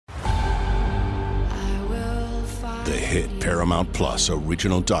The hit Paramount Plus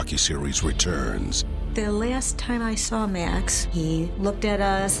original docuseries returns. The last time I saw Max, he looked at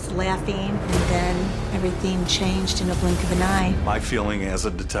us laughing, and then everything changed in a blink of an eye. My feeling as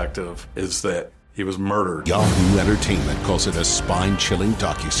a detective is that he was murdered. Yahoo Entertainment calls it a spine-chilling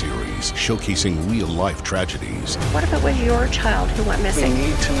docuseries showcasing real-life tragedies. What if it was your child who went missing? We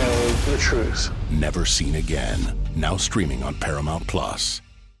need to know the truth. Never seen again. Now streaming on Paramount Plus.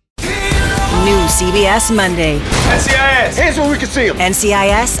 New CBS Monday. NCIS! Hands where we can see them!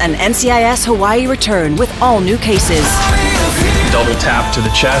 NCIS and NCIS Hawaii return with all new cases. Double tap to the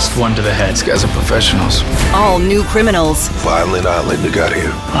chest, one to the head. These guys are professionals. All new criminals. Violent island you got here.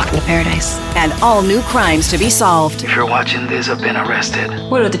 Welcome to paradise. And all new crimes to be solved. If you're watching this, I've been arrested.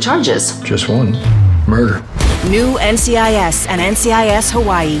 What are the charges? Just one. Murder. New NCIS and NCIS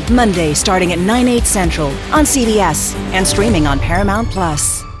Hawaii. Monday starting at 9/8 Central on CBS and streaming on Paramount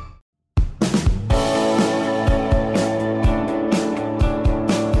Plus.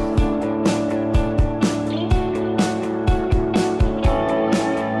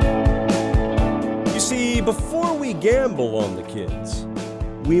 Before we gamble on the kids,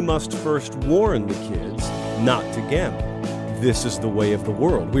 we must first warn the kids not to gamble. This is the way of the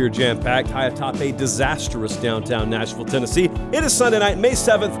world. We are jam-packed high atop a disastrous downtown Nashville, Tennessee. It is Sunday night, May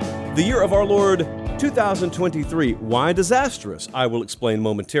 7th, the year of our Lord, 2023. Why disastrous? I will explain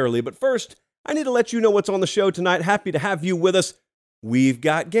momentarily, but first, I need to let you know what's on the show tonight. Happy to have you with us. We've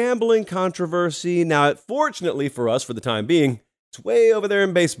got gambling controversy. Now, fortunately for us, for the time being, it's way over there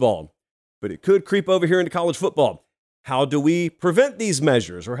in baseball. But it could creep over here into college football. How do we prevent these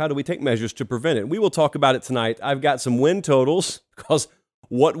measures, or how do we take measures to prevent it? We will talk about it tonight. I've got some win totals, because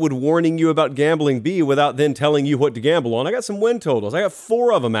what would warning you about gambling be without then telling you what to gamble on? I got some win totals. I got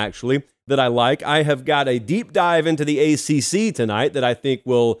 4 of them, actually, that I like. I have got a deep dive into the ACC tonight that I think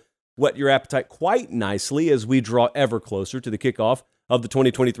will whet your appetite quite nicely as we draw ever closer to the kickoff of the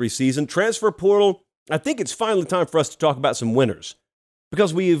 2023 season. Transfer portal, I think it's finally time for us to talk about some winners,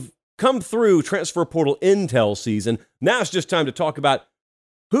 because we've come through transfer portal intel season. Now it's just time to talk about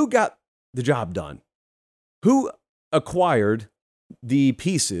who got the job done, who acquired the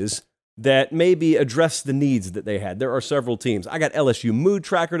pieces that maybe address the needs that they had. There are several teams. I got LSU Mood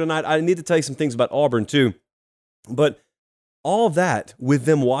Tracker tonight. I need to tell you some things about Auburn too. But all that with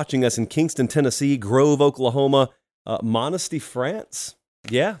them watching us in Kingston, Tennessee, Grove, Oklahoma, Monastery, France.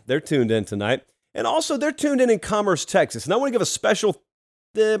 Yeah, they're tuned in tonight. And also they're tuned in Commerce, Texas. And I want to give a special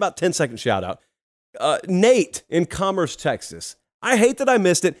about 10-second shout out. Nate in Commerce, Texas. I hate that I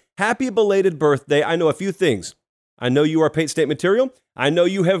missed it. Happy belated birthday. I know a few things. I know you are Pate State material. I know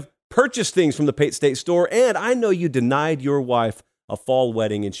you have purchased things from the Pate State store. And I know you denied your wife a fall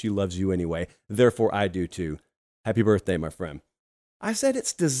wedding and she loves you anyway. Therefore, I do too. Happy birthday, my friend. I said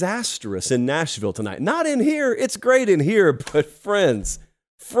it's disastrous in Nashville tonight. Not in here. It's great in here. But friends,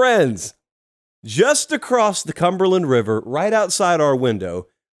 just across the Cumberland River, right outside our window,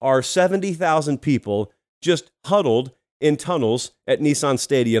 are 70,000 people just huddled in tunnels at Nissan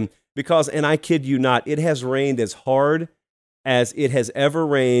Stadium because, and I kid you not, it has rained as hard as it has ever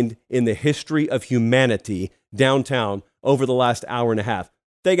rained in the history of humanity downtown over the last hour and a half.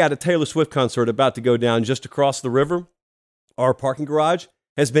 They got a Taylor Swift concert about to go down just across the river. Our parking garage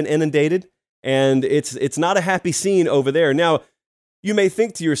has been inundated, and it's not a happy scene over there. Now, you may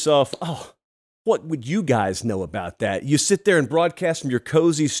think to yourself, oh, what would you guys know about that? You sit there and broadcast from your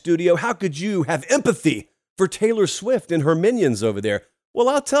cozy studio. How could you have empathy for Taylor Swift and her minions over there? Well,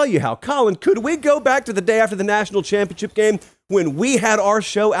 I'll tell you how. Colin, could we go back to the day after the national championship game when we had our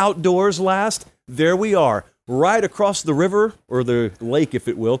show outdoors last? There we are, right across the river, or the lake, if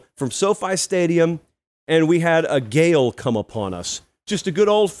it will, from SoFi Stadium, and we had a gale come upon us. Just a good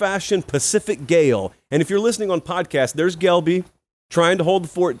old-fashioned Pacific gale. And if you're listening on podcast, there's Gelby trying to hold the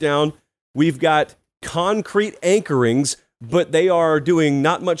fort down. We've got concrete anchorings, but they are doing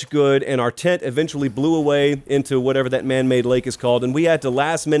not much good, and our tent eventually blew away into whatever that man-made lake is called, and we had to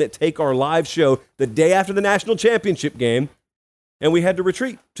last minute take our live show the day after the national championship game, and we had to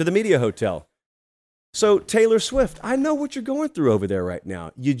retreat to the media hotel. So, Taylor Swift, I know what you're going through over there right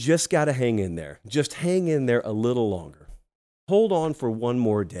now. You just got to hang in there. Just hang in there a little longer. Hold on for one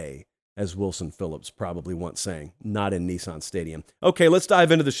more day, as Wilson Phillips probably once sang, not in Nissan Stadium. Okay, let's dive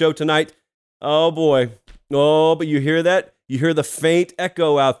into the show tonight. Oh, boy. Oh, but you hear that? You hear the faint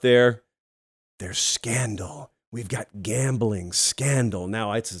echo out there. There's scandal. We've got gambling scandal.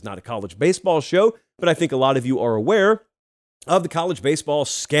 Now, this is not a college baseball show, but I think a lot of you are aware of the college baseball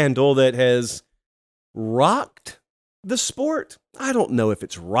scandal that has rocked the sport. I don't know if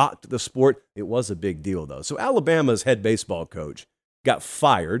it's rocked the sport. It was a big deal, though. So Alabama's head baseball coach got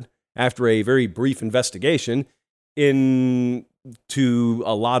fired after a very brief investigation into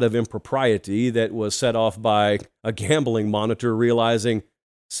a lot of impropriety that was set off by a gambling monitor realizing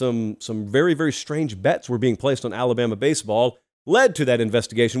some very, very strange bets were being placed on Alabama baseball, led to that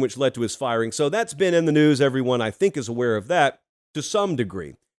investigation, which led to his firing. So that's been in the news. Everyone, I think, is aware of that to some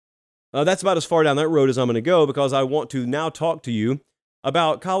degree. That's about as far down that road as I'm going to go, because I want to now talk to you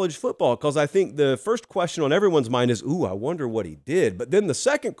about college football, because I think the first question on everyone's mind is, I wonder what he did. But then the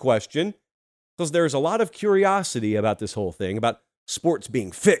second question, because there's a lot of curiosity about this whole thing, about sports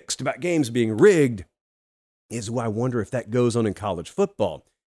being fixed, about games being rigged, is, I wonder if that goes on in college football.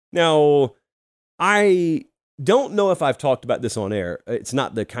 Now, I don't know if I've talked about this on air. It's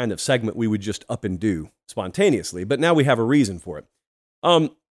not the kind of segment we would just up and do spontaneously, but now we have a reason for it.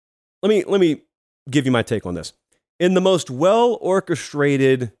 Let me give you my take on this. In the most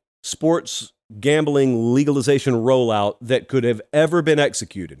well-orchestrated sports gambling legalization rollout that could have ever been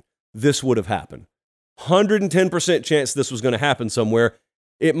executed, this would have happened. 110% chance this was going to happen somewhere.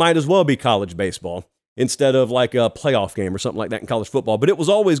 It might as well be college baseball instead of like a playoff game or something like that in college football, but it was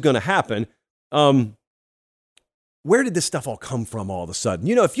always going to happen. Where did this stuff all come from all of a sudden?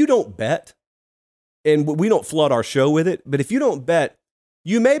 If you don't bet, and we don't flood our show with it, but if you don't bet,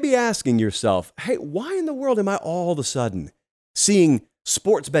 you may be asking yourself, hey, why in the world am I all of a sudden seeing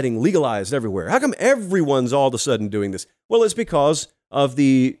sports betting legalized everywhere? How come everyone's all of a sudden doing this? Well, it's because of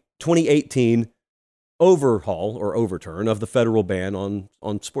the 2018 overhaul or overturn of the federal ban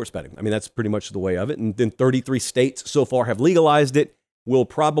on sports betting. I mean, that's pretty much the way of it. And then 33 states so far have legalized it. We'll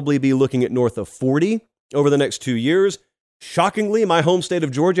probably be looking at north of 40 over the next 2 years. Shockingly, my home state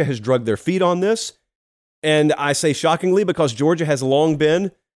of Georgia has dragged their feet on this. And I say shockingly because Georgia has long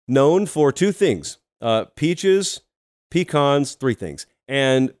been known for two things: peaches, pecans, three things,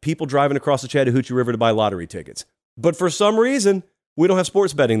 and people driving across the Chattahoochee River to buy lottery tickets. But for some reason, we don't have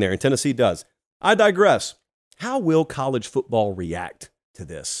sports betting there, and Tennessee does. I digress. How will college football react to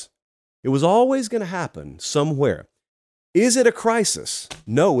this? It was always going to happen somewhere. Is it a crisis?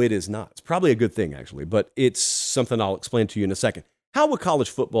 No, it is not. It's probably a good thing, actually, but it's something I'll explain to you in a second. How will college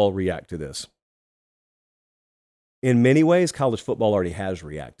football react to this? In many ways, college football already has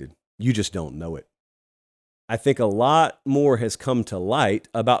reacted. You just don't know it. I think a lot more has come to light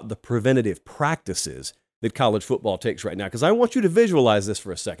about the preventative practices that college football takes right now, because I want you to visualize this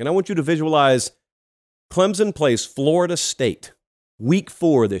for a second. I want you to visualize Clemson plays Florida State, week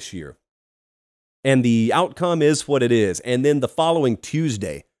 4 this year, and the outcome is what it is. And then the following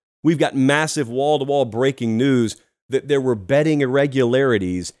Tuesday, we've got massive wall-to-wall breaking news that there were betting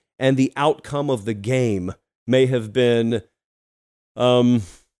irregularities, and the outcome of the game may have been,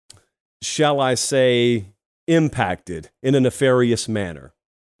 shall I say, impacted in a nefarious manner.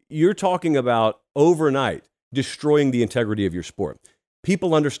 You're talking about overnight destroying the integrity of your sport.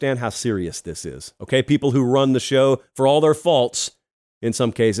 People understand how serious this is, okay? People who run the show, for all their faults, in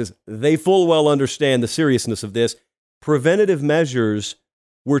some cases, they full well understand the seriousness of this. Preventative measures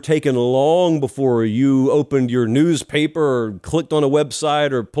were taken long before you opened your newspaper or clicked on a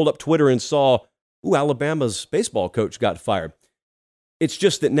website or pulled up Twitter and saw, Alabama's baseball coach got fired. It's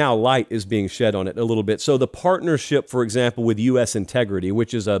just that now light is being shed on it a little bit. So the partnership, for example, with US Integrity,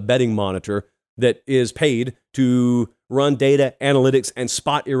 which is a betting monitor that is paid to run data analytics and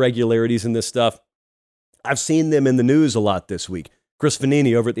spot irregularities in this stuff, I've seen them in the news a lot this week. Chris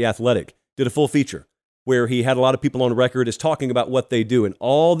Vanini over at The Athletic did a full feature where he had a lot of people on record as talking about what they do. And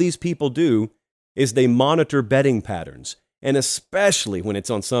all these people do is they monitor betting patterns. And especially when it's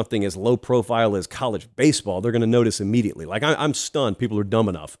on something as low profile as college baseball, they're going to notice immediately. Like, I'm stunned people are dumb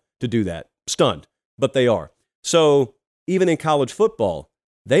enough to do that. Stunned, but they are. So even in college football,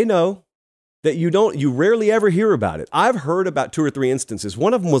 they know that you rarely ever hear about it. I've heard about 2 or 3 instances.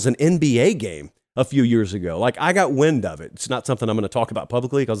 One of them was an NBA game a few years ago. Like, I got wind of it. It's not something I'm going to talk about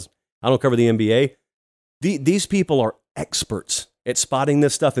publicly because I don't cover the NBA. These people are experts at spotting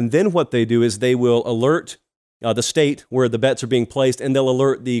this stuff. And then what they do is they will alert the state where the bets are being placed, and they'll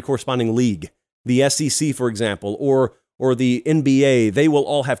alert the corresponding league. The SEC, for example, or the NBA, they will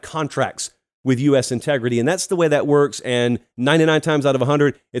all have contracts with US Integrity, and that's the way that works, and 99 times out of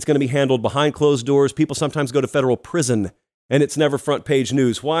 100, it's going to be handled behind closed doors. People sometimes go to federal prison, and it's never front page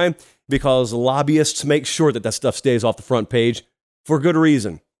news. Why? Because lobbyists make sure that stuff stays off the front page for good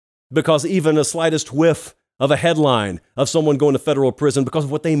reason. Because even the slightest whiff of a headline of someone going to federal prison because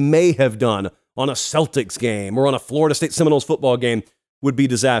of what they may have done on a Celtics game or on a Florida State Seminoles football game would be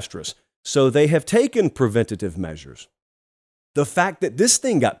disastrous. So they have taken preventative measures. The fact that this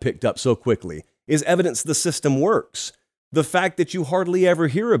thing got picked up so quickly is evidence the system works. The fact that you hardly ever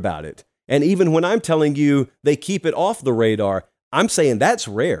hear about it, and even when I'm telling you they keep it off the radar, I'm saying that's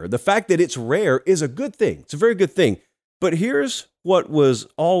rare. The fact that it's rare is a good thing. It's a very good thing. But here's what was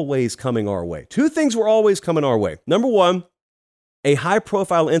always coming our way. Two things were always coming our way. Number one, a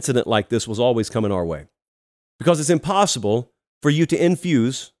high-profile incident like this was always coming our way because it's impossible for you to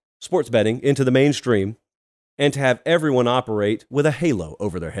infuse sports betting into the mainstream and to have everyone operate with a halo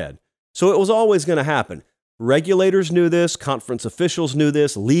over their head. So it was always going to happen. Regulators knew this, conference officials knew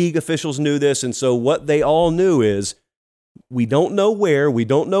this, league officials knew this, and so what they all knew is we don't know where, we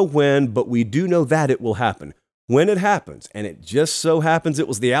don't know when, but we do know that it will happen. When it happens, and it just so happens it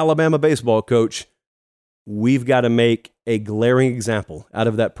was the Alabama baseball coach, we've got to make a glaring example out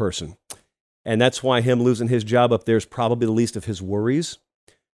of that person. And that's why him losing his job up there is probably the least of his worries,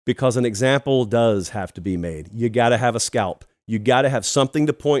 because an example does have to be made. You got to have a scalp. You got to have something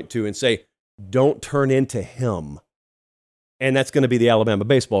to point to and say, don't turn into him. And that's going to be the Alabama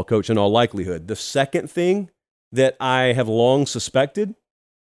baseball coach in all likelihood. The second thing that I have long suspected,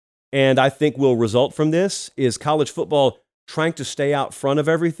 and I think will result from this, is college football trying to stay out front of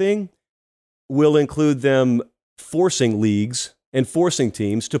everything will include them forcing leagues and forcing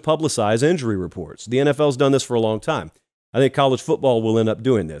teams to publicize injury reports. The NFL's done this for a long time. I think college football will end up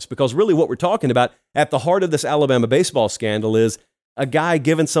doing this because really what we're talking about at the heart of this Alabama baseball scandal is a guy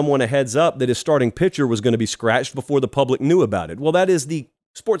giving someone a heads up that his starting pitcher was going to be scratched before the public knew about it. Well, that is the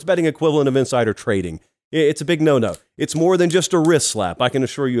sports betting equivalent of insider trading. It's a big no-no. It's more than just a wrist slap, I can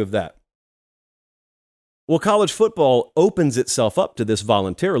assure you of that. Well, college football opens itself up to this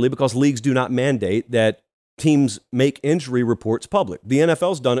voluntarily because leagues do not mandate that teams make injury reports public. The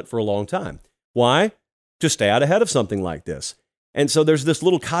NFL's done it for a long time. Why? To stay out ahead of something like this. And so there's this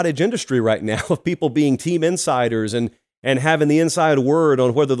little cottage industry right now of people being team insiders and having the inside word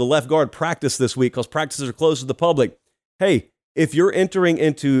on whether the left guard practiced this week because practices are closed to the public. Hey, if you're entering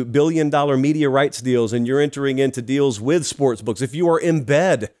into billion-dollar media rights deals and you're entering into deals with sports books, if you are in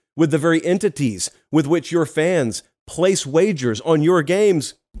bed with the very entities with which your fans place wagers on your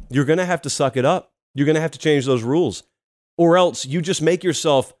games, you're going to have to suck it up. You're going to have to change those rules. Or else you just make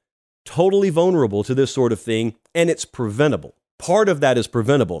yourself totally vulnerable to this sort of thing, and it's preventable. Part of that is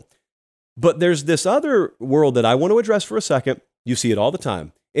preventable. But there's this other world that I want to address for a second. You see it all the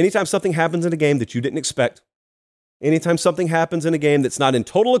time. Anytime something happens in a game that you didn't expect, anytime something happens in a game that's not in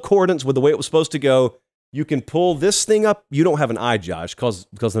total accordance with the way it was supposed to go, you can pull this thing up. You don't have an iJosh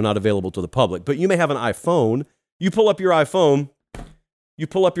because they're not available to the public, but you may have an iPhone. You pull up your iPhone, you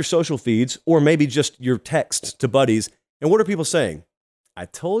pull up your social feeds, or maybe just your text to buddies. And what are people saying? I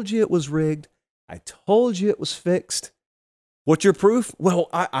told you it was rigged. I told you it was fixed. What's your proof? Well,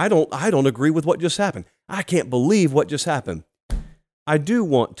 I don't agree with what just happened. I can't believe what just happened. I do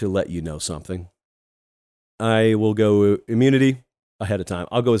want to let you know something. I will go immunity ahead of time.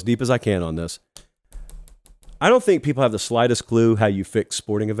 I'll go as deep as I can on this. I don't think people have the slightest clue how you fix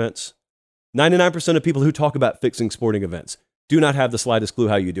sporting events. 99% of people who talk about fixing sporting events do not have the slightest clue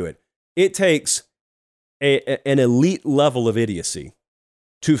how you do it. It takes an elite level of idiocy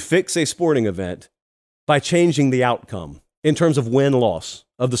to fix a sporting event by changing the outcome in terms of win-loss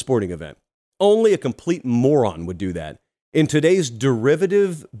of the sporting event. Only a complete moron would do that. In today's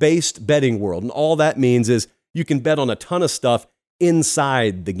derivative-based betting world, and all that means is you can bet on a ton of stuff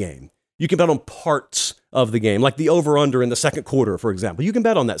inside the game. You can bet on parts of the game, like the over-under in the second quarter, for example. You can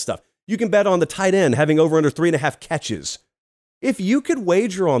bet on that stuff. You can bet on the tight end having over-under 3.5 catches. If you could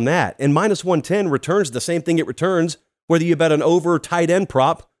wager on that and minus 110 returns the same thing it returns, whether you bet an over tight end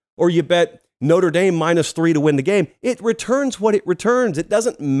prop or you bet Notre Dame -3 to win the game, it returns what it returns. It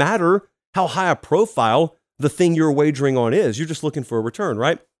doesn't matter how high a profile the thing you're wagering on is. You're just looking for a return,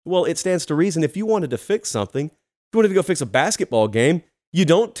 right? Well, it stands to reason if you wanted to fix something, if you wanted to go fix a basketball game, you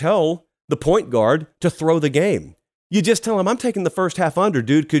don't tell the point guard to throw the game. You just tell him, I'm taking the first half under,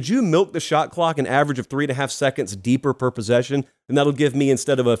 dude. Could you milk the shot clock an average of 3.5 seconds deeper per possession? And that'll give me,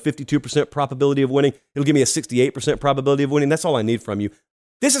 instead of a 52% probability of winning, it'll give me a 68% probability of winning. That's all I need from you.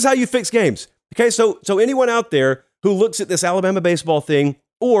 This is how you fix games. Okay, so anyone out there who looks at this Alabama baseball thing,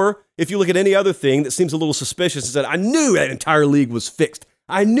 or if you look at any other thing that seems a little suspicious and said, I knew that entire league was fixed.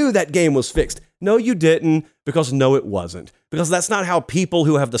 I knew that game was fixed. No, you didn't, because no, it wasn't. Because that's not how people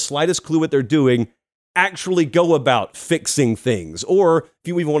who have the slightest clue what they're doing actually go about fixing things. Or if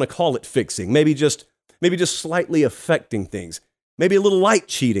you even want to call it fixing, maybe just slightly affecting things. Maybe a little light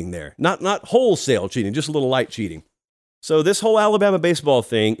cheating there. Not wholesale cheating, just a little light cheating. So this whole Alabama baseball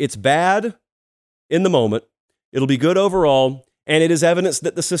thing, it's bad in the moment. It'll be good overall, and it is evidence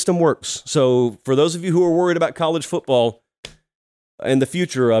that the system works. So for those of you who are worried about college football and the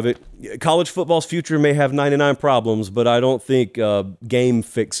future of it, college football's future may have 99 problems, but I don't think game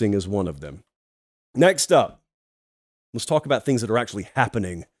fixing is one of them. Next up, Let's talk about things that are actually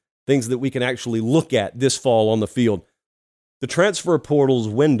happening, things that we can actually look at this fall on the field. The transfer portal's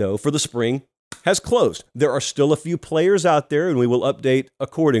window for the spring has closed. There are still a few players out there, and we will update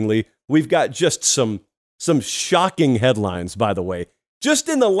accordingly. We've got just some shocking headlines, by the way. Just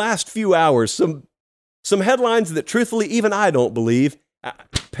in the last few hours, some headlines that truthfully even I don't believe.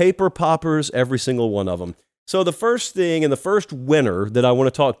 Paper poppers, every single one of them. So the first thing and the first winner that I want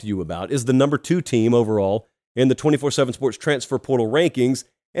to talk to you about is the number 2 team overall in the 24/7 Sports Transfer Portal rankings,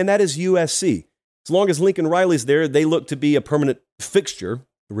 and that is USC. As long as Lincoln Riley's there, they look to be a permanent fixture,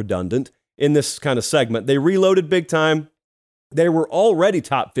 redundant, in this kind of segment. They reloaded big time. They were already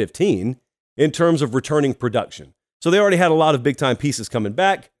top 15 in terms of returning production. So they already had a lot of big-time pieces coming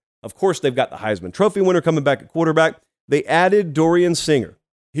back. Of course, they've got the Heisman Trophy winner coming back at quarterback. They added Dorian Singer.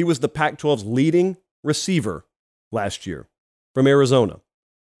 He was the Pac-12's leading receiver last year from Arizona.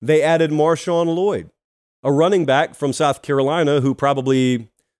 They added Marshawn Lloyd, a running back from South Carolina who probably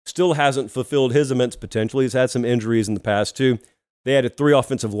still hasn't fulfilled his immense potential. He's had some injuries in the past, too. They added 3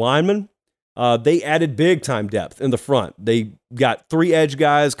 offensive linemen. They added big-time depth in the front. They got 3 edge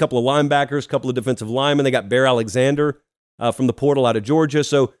guys, a couple of linebackers, a couple of defensive linemen. They got Bear Alexander from the portal out of Georgia.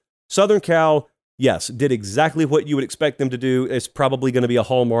 So Southern Cal, yes, did exactly what you would expect them to do. It's probably going to be a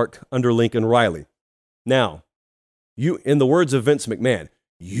hallmark under Lincoln Riley. Now, in the words of Vince McMahon,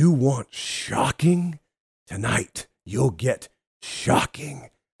 you want shocking? Tonight, you'll get shocking.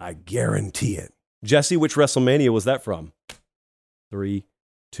 I guarantee it. Jesse, which WrestleMania was that from? 3,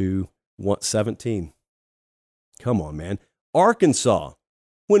 2, 1, 17. Come on, man. Arkansas.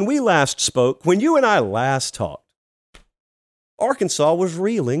 When we last spoke, when you and I last talked, Arkansas was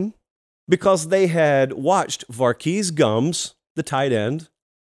reeling because they had watched Varkey's Gums, the tight end,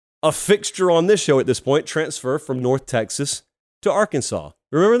 a fixture on this show at this point, transfer from North Texas to Arkansas.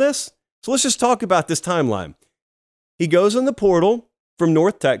 Remember this? So let's just talk about this timeline. He goes in the portal from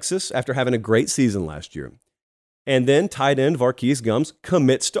North Texas after having a great season last year. And then tight end Varkey's Gums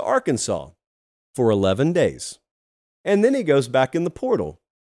commits to Arkansas for 11 days. And then he goes back in the portal.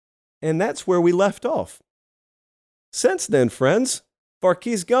 And that's where we left off. Since then, friends,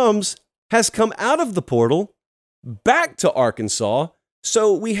 Varkey's Gums has come out of the portal back to Arkansas.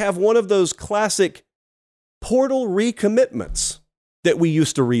 So we have one of those classic portal recommitments that we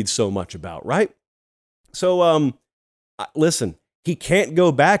used to read so much about, right? So, listen, he can't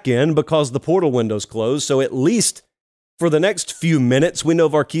go back in because the portal window's closed. So at least for the next few minutes, we know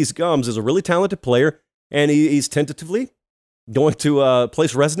Varkey's Gums is a really talented player, and he's tentatively going to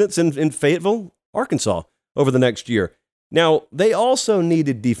place residence in Fayetteville, Arkansas, over the next year. Now, they also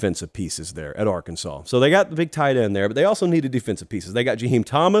needed defensive pieces there at Arkansas. So they got the big tight end there, but they also needed defensive pieces. They got Jaheim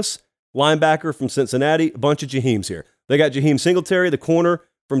Thomas, linebacker from Cincinnati, a bunch of Jaheim's here. They got Jaheim Singletary, the corner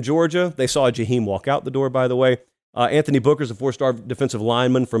from Georgia. They saw Jaheim walk out the door, by the way. Anthony Booker's a 4-star defensive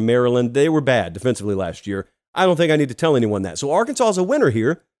lineman from Maryland. They were bad defensively last year. I don't think I need to tell anyone that. So Arkansas is a winner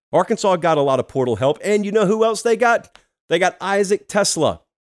here. Arkansas got a lot of portal help. And you know who else they got? They got Isaac Tesla.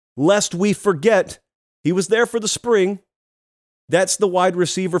 Lest we forget, he was there for the spring. That's the wide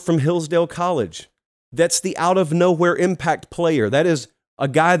receiver from Hillsdale College. That's the out-of-nowhere impact player. That is a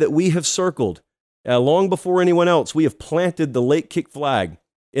guy that we have circled. Long before anyone else, we have planted the late kick flag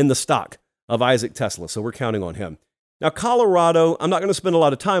in the stock of Isaac Tesla, so we're counting on him. Now, Colorado, I'm not going to spend a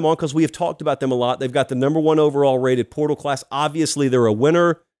lot of time on because we have talked about them a lot. They've got the number 1 overall rated portal class. Obviously, they're a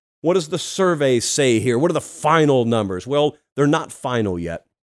winner. What does the survey say here? What are the final numbers? Well, they're not final yet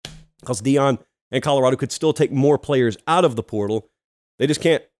because Deion and Colorado could still take more players out of the portal. They just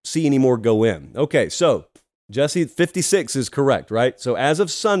can't see any more go in. Okay, so Jesse, 56 is correct, right? So as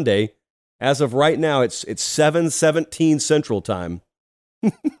of Sunday, as of right now, it's 7:17 Central Time.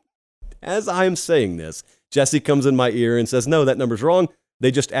 As I am saying this, Jesse comes in my ear and says, no, that number's wrong. They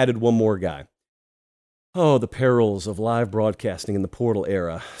just added one more guy. Oh, the perils of live broadcasting in the portal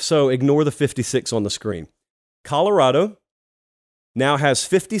era. So ignore the 56 on the screen. Colorado now has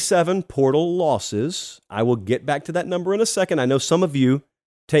 57 portal losses. I will get back to that number in a second. I know some of you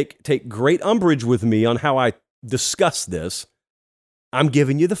take great umbrage with me on how I discuss this. I'm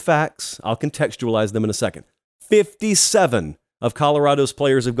giving you the facts. I'll contextualize them in a second. 57 of Colorado's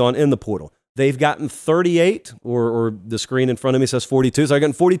players have gone in the portal. They've gotten 38, or the screen in front of me says 42, so I've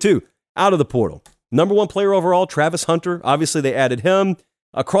gotten 42 out of the portal. Number 1 player overall, Travis Hunter. Obviously, they added him.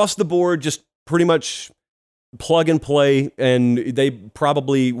 Across the board, just pretty much plug and play, and they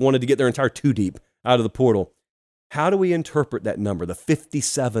probably wanted to get their entire 2 deep out of the portal. How do we interpret that number, the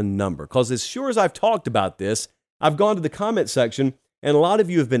 57 number? Because as sure as I've talked about this, I've gone to the comment section, and a lot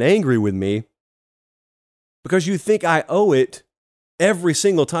of you have been angry with me because you think I owe it every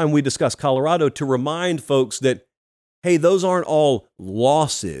single time we discuss Colorado to remind folks that hey, those aren't all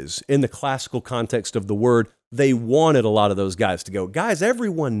losses in the classical context of the word. They wanted a lot of those guys to go. Guys,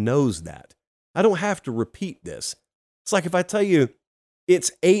 everyone knows that. I don't have to repeat this. It's like if I tell you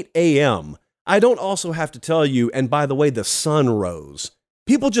it's 8 a.m., I don't also have to tell you, and by the way, the sun rose.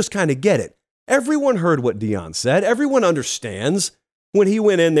 People just kind of get it. Everyone heard what Deion said. Everyone understands. When he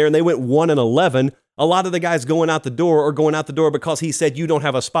went in there and they went 1-11, a lot of the guys going out the door are going out the door because he said, you don't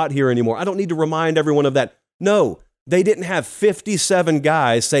have a spot here anymore. I don't need to remind everyone of that. No, they didn't have 57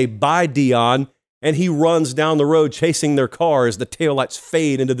 guys say, bye, Deion, and he runs down the road chasing their car as the taillights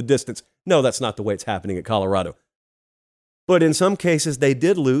fade into the distance. No, that's not the way it's happening at Colorado. But in some cases, they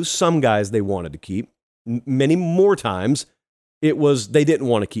did lose some guys they wanted to keep. Many more times, it was they didn't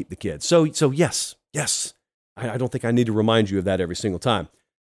want to keep the kids. So yes. I don't think I need to remind you of that every single time.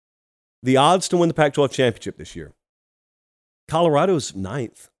 The odds to win the Pac-12 championship this year. Colorado's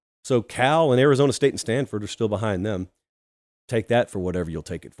 9th. So Cal and Arizona State and Stanford are still behind them. Take that for whatever you'll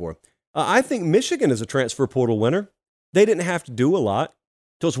take it for. I think Michigan is a transfer portal winner. They didn't have to do a lot.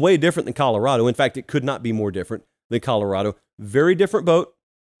 So it's way different than Colorado. In fact, it could not be more different than Colorado. Very different boat.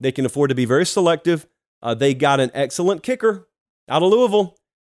 They can afford to be very selective. They got an excellent kicker out of Louisville.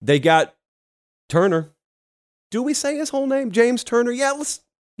 They got Turner. Do we say his whole name? James Turner? Yeah,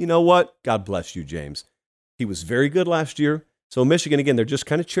 you know what? God bless you, James. He was very good last year. So Michigan, again, they're just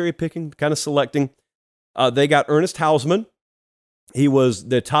kind of cherry picking, kind of selecting. They got Ernest Hausman. He was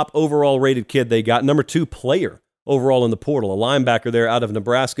the top overall rated kid they got. Number 2 player overall in the portal, a linebacker there out of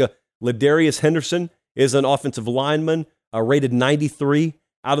Nebraska. Ladarius Henderson is an offensive lineman, rated 93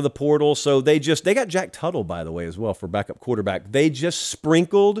 out of the portal. So they got Jack Tuttle, by the way, as well for backup quarterback. They just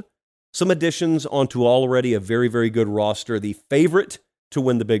sprinkled some additions onto already a very, very good roster, the favorite to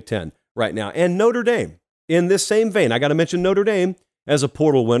win the Big Ten right now. And Notre Dame, in this same vein, I got to mention Notre Dame as a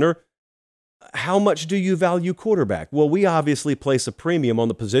portal winner. How much do you value quarterback? Well, we obviously place a premium on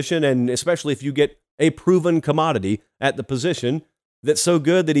the position, and especially if you get a proven commodity at the position that's so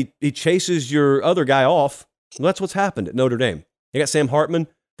good that he chases your other guy off. Well, that's what's happened at Notre Dame. They got Sam Hartman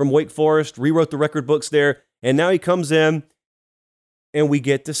from Wake Forest, rewrote the record books there, and now he comes in, and we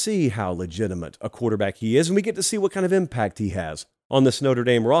get to see how legitimate a quarterback he is, and we get to see what kind of impact he has on this Notre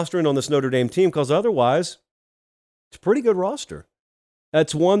Dame roster and on this Notre Dame team, because otherwise, it's a pretty good roster.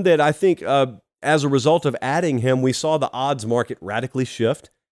 That's one that I think, as a result of adding him, we saw the odds market radically shift,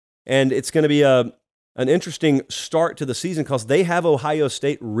 and it's going to be an interesting start to the season because they have Ohio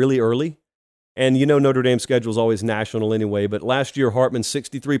State really early, and you know Notre Dame's schedule is always national anyway, but last year, Hartman,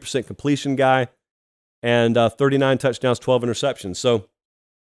 63% completion guy, and 39 touchdowns, 12 interceptions. So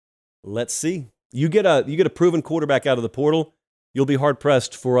let's see. You get a proven quarterback out of the portal, you'll be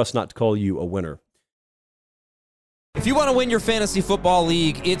hard-pressed for us not to call you a winner. If you want to win your fantasy football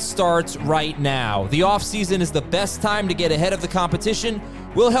league, it starts right now. The offseason is the best time to get ahead of the competition.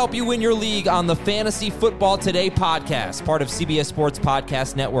 We'll help you win your league on the Fantasy Football Today podcast, part of CBS Sports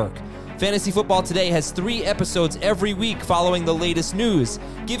Podcast Network. Fantasy Football Today has 3 episodes every week following the latest news,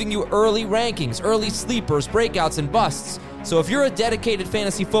 giving you early rankings, early sleepers, breakouts, and busts. So if you're a dedicated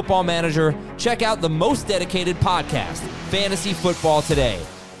fantasy football manager, check out the most dedicated podcast, Fantasy Football Today.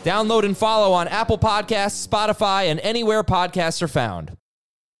 Download and follow on Apple Podcasts, Spotify, and anywhere podcasts are found.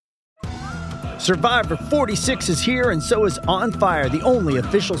 Survivor 46 is here, and so is On Fire, the only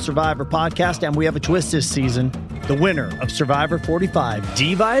official Survivor podcast, and we have a twist this season. The winner of Survivor 45,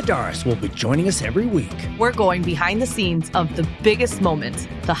 Dee Valladares, will be joining us every week. We're going behind the scenes of the biggest moments,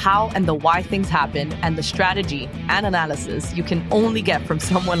 the how and the why things happen, and the strategy and analysis you can only get from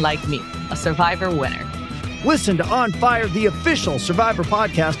someone like me, a Survivor winner. Listen to On Fire, the official Survivor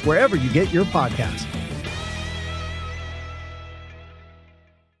podcast, wherever you get your podcasts.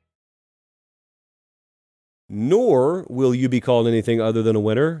 Nor will you be called anything other than a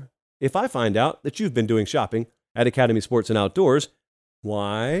winner if I find out that you've been doing shopping at Academy Sports and Outdoors.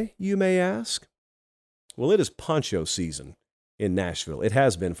 Why, you may ask? Well, it is poncho season in Nashville. It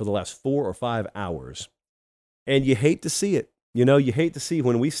has been for the last 4 or 5 hours. And you hate to see it. You know, you hate to see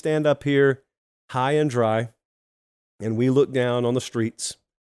when we stand up here high and dry, and we look down on the streets,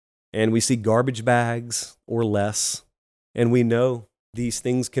 and we see garbage bags or less, and we know these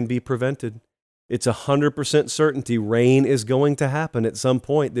things can be prevented. It's 100% certainty rain is going to happen at some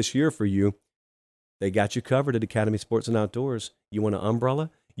point this year for you. They got you covered at Academy Sports and Outdoors. You want an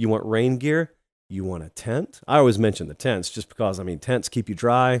umbrella? You want rain gear? You want a tent? I always mention the tents just because, tents keep you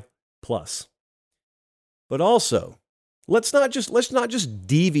dry, plus. But also, let's not just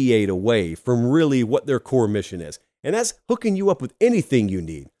deviate away from really what their core mission is. And that's hooking you up with anything you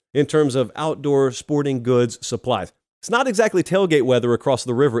need in terms of outdoor sporting goods supplies. It's not exactly tailgate weather across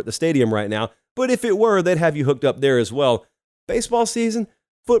the river at the stadium right now, But if it were, they'd have you hooked up there as well. Baseball season,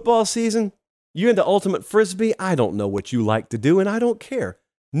 football season, you into ultimate frisbee? I don't know what you like to do, and I don't care.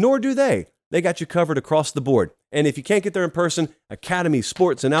 Nor do they. They got you covered across the board. And if you can't get there in person, Academy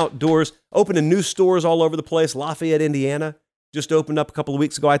Sports and Outdoors, opening new stores all over the place. Lafayette, Indiana, just opened up a couple of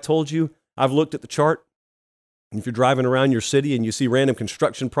weeks ago. I told you, I've looked at the chart. If you're driving around your city and you see random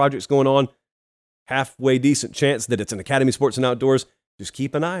construction projects going on, halfway decent chance that it's an Academy Sports and Outdoors. Just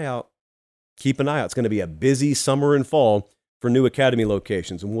keep an eye out. Keep an eye out. It's going to be a busy summer and fall for new Academy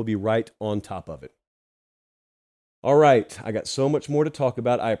locations, and we'll be right on top of it. All right, I got so much more to talk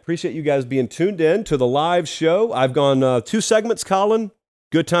about. I appreciate you guys being tuned in to the live show. I've gone 2 segments, Colin.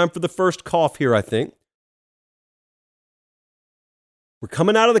 Good time for the first cough here, I think. We're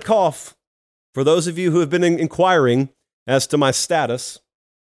coming out of the cough. For those of you who have been inquiring as to my status,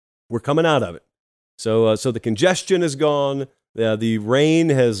 we're coming out of it. So the congestion is gone. The rain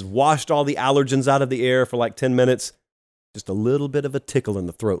has washed all the allergens out of the air for like 10 minutes. Just a little bit of a tickle in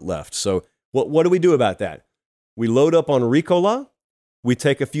the throat left. So what do we do about that? We load up on Ricola, we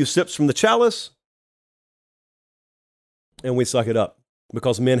take a few sips from the chalice, and we suck it up,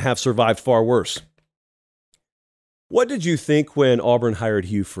 because men have survived far worse. What did you think when Auburn hired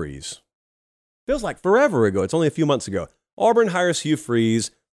Hugh Freeze? Feels like forever ago. It's only a few months ago. Auburn hires Hugh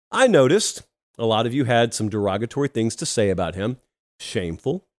Freeze. I noticed a lot of you had some derogatory things to say about him.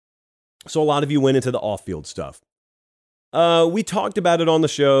 Shameful. So a lot of you went into the off-field stuff. We talked about it on the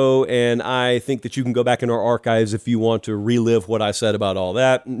show, and I think that you can go back in our archives if you want to relive what I said about all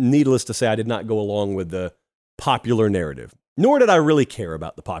that. Needless to say, I did not go along with the popular narrative, nor did I really care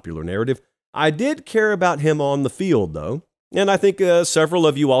about the popular narrative. I did care about him on the field, though, and I think several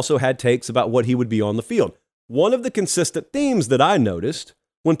of you also had takes about what he would be on the field. One of the consistent themes that I noticed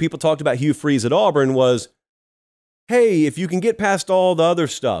when people talked about Hugh Freeze at Auburn was, hey, if you can get past all the other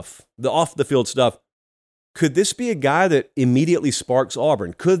stuff, the off-the-field stuff, could this be a guy that immediately sparks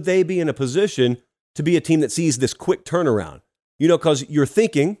Auburn? Could they be in a position to be a team that sees this quick turnaround? You know, because your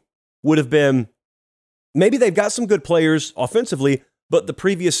thinking would have been, maybe they've got some good players offensively, but the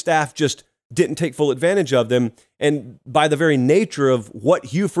previous staff just didn't take full advantage of them. And by the very nature of what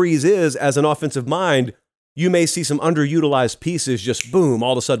Hugh Freeze is as an offensive mind, you may see some underutilized pieces just boom,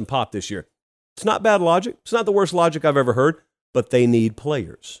 all of a sudden pop this year. It's not bad logic. It's not the worst logic I've ever heard, but they need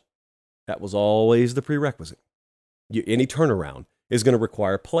players. That was always the prerequisite. Any turnaround is going to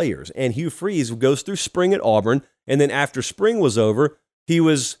require players. And Hugh Freeze goes through spring at Auburn, and then after spring was over, he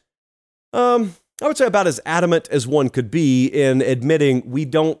was, I would say, about as adamant as one could be in admitting we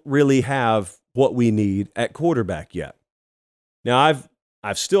don't really have what we need at quarterback yet. Now,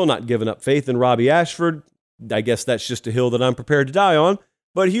 I've still not given up faith in Robbie Ashford. I guess that's just a hill that I'm prepared to die on.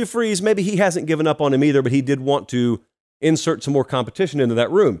 But Hugh Freeze, maybe he hasn't given up on him either, but he did want to insert some more competition into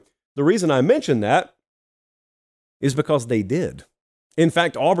that room. The reason I mention that is because they did. In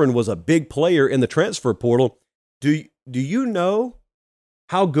fact, Auburn was a big player in the transfer portal. Do you know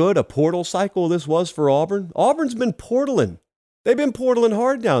how good a portal cycle this was for Auburn? Auburn's been portaling. They've been portaling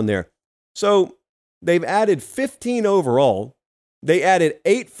hard down there. So they've added 15 overall. They added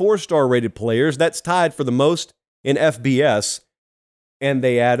 8 4-star rated players. That's tied for the most in FBS. And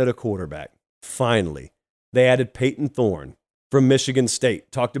they added a quarterback. Finally, they added Peyton Thorne from Michigan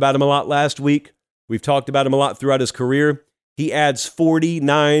State. Talked about him a lot last week. We've talked about him a lot throughout his career. He adds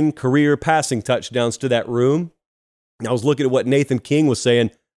 49 career passing touchdowns to that room. I was looking at what Nathan King was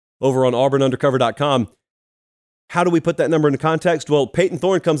saying over on auburnundercover.com. How do we put that number into context? Well, Peyton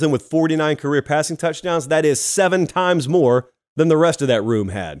Thorne comes in with 49 career passing touchdowns. That is 7 times more than the rest of that room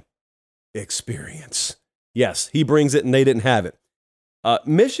had. Experience. Yes, he brings it and they didn't have it.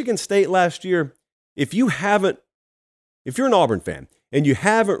 Michigan State last year, if you're an Auburn fan and you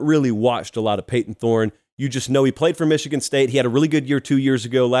haven't really watched a lot of Peyton Thorne, you just know he played for Michigan State. He had a really good year 2 years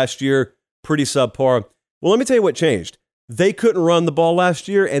ago. Last year, pretty subpar. Well, let me tell you what changed. They couldn't run the ball last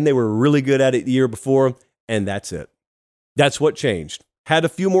year, and they were really good at it the year before, and that's it. That's what changed. Had a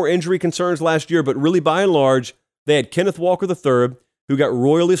few more injury concerns last year, but really by and large, they had Kenneth Walker III, who got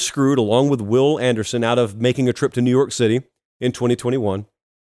royally screwed along with Will Anderson out of making a trip to New York City in 2021.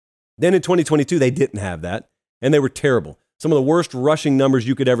 Then in 2022, they didn't have that, and they were terrible. Some of the worst rushing numbers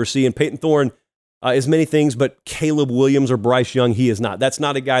you could ever see, and Peyton Thorne is many things, but Caleb Williams or Bryce Young, he is not. That's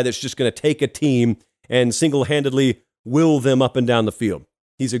not a guy that's just going to take a team and single-handedly will them up and down the field.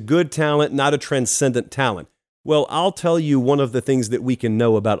 He's a good talent, not a transcendent talent. Well, I'll tell you one of the things that we can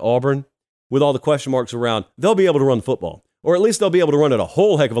know about Auburn, with all the question marks around, they'll be able to run the football, or at least they'll be able to run it a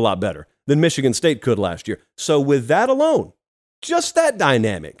whole heck of a lot better than Michigan State could last year. So with that alone, just that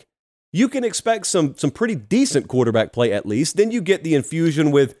dynamic, you can expect some pretty decent quarterback play at least. Then you get the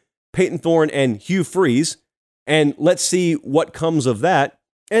infusion with Peyton Thorne and Hugh Freeze, and let's see what comes of that.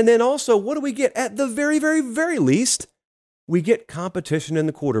 And then also, what do we get? At the very, very, very least, we get competition in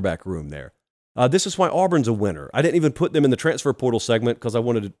the quarterback room there. This is why Auburn's a winner. I didn't even put them in the transfer portal segment because I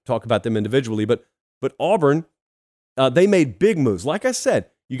wanted to talk about them individually, but Auburn, they made big moves. Like I said,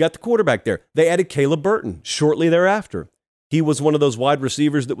 you got the quarterback there. They added Caleb Burton shortly thereafter. He was one of those wide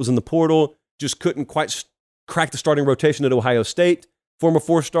receivers that was in the portal, just couldn't quite crack the starting rotation at Ohio State. Former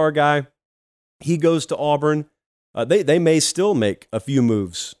 4-star guy. He goes to Auburn. They may still make a few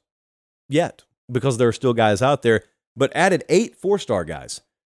moves yet because there are still guys out there, but added 8 4-star guys.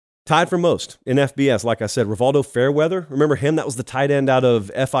 Tied for most in FBS, like I said, Rivaldo Fairweather. Remember him? That was the tight end out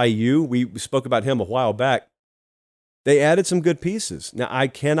of FIU. We spoke about him a while back. They added some good pieces. Now, I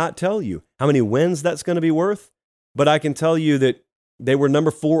cannot tell you how many wins that's going to be worth, but I can tell you that they were number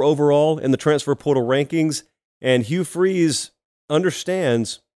 4 overall in the transfer portal rankings, and Hugh Freeze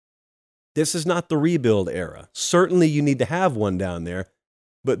understands this is not the rebuild era. Certainly you need to have one down there,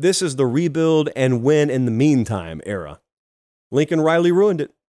 but this is the rebuild and win in the meantime era. Lincoln Riley ruined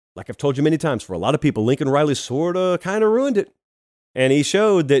it. Like I've told you many times, for a lot of people, Lincoln Riley sort of kind of ruined it. And he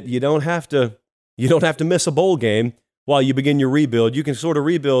showed that you don't have to miss a bowl game while you begin your rebuild. You can sort of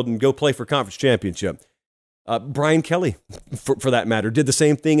rebuild and go play for conference championship. Brian Kelly, for that matter, did the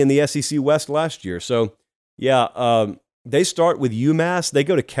same thing in the SEC West last year. So, yeah, they start with UMass. They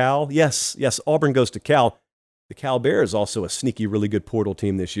go to Cal. Yes, Auburn goes to Cal. The Cal Bears also a sneaky, really good portal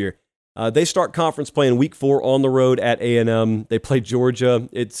team this year. They start conference play in week 4 on the road at A&M. They play Georgia.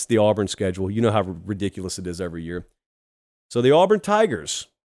 It's the Auburn schedule. You know how ridiculous it is every year. So the Auburn Tigers,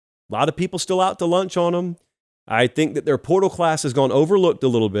 a lot of people still out to lunch on them. I think that their portal class has gone overlooked a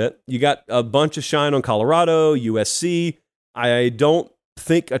little bit. You got a bunch of shine on Colorado, USC. I don't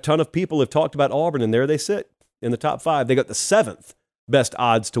think a ton of people have talked about Auburn, and there they sit in the top 5. They got the 7th best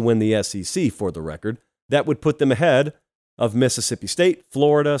odds to win the SEC, for the record. That would put them ahead of Mississippi State,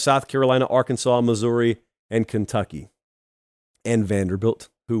 Florida, South Carolina, Arkansas, Missouri, and Kentucky. And Vanderbilt,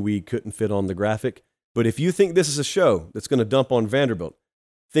 who we couldn't fit on the graphic. But if you think this is a show that's going to dump on Vanderbilt,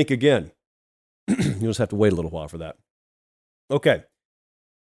 think again. You'll just have to wait a little while for that. Okay.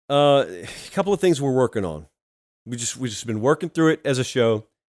 A couple of things we're working on. We've just been working through it as a show.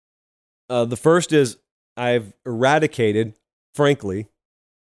 The first is I've eradicated, frankly,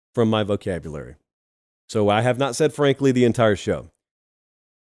 from my vocabulary. So I have not said frankly the entire show.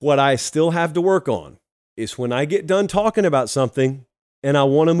 What I still have to work on is when I get done talking about something and I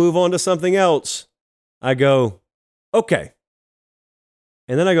want to move on to something else, I go, okay.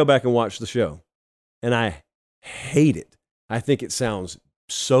 And then I go back and watch the show. And I hate it. I think it sounds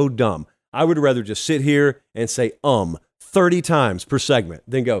so dumb. I would rather just sit here and say 30 times per segment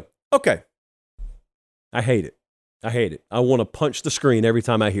than go, okay. I hate it. I hate it. I want to punch the screen every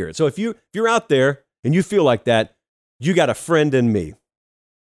time I hear it. So if you're out there and you feel like that, you got a friend in me.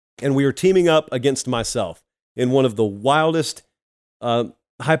 And we are teaming up against myself in one of the wildest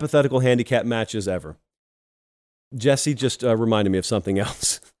hypothetical handicap matches ever. Jesse just reminded me of something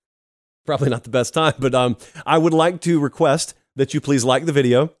else. Probably not the best time, but I would like to request that you please like the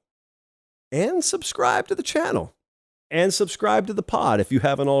video and subscribe to the channel and subscribe to the pod if you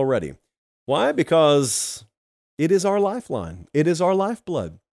haven't already. Why? Because it is our lifeline. It is our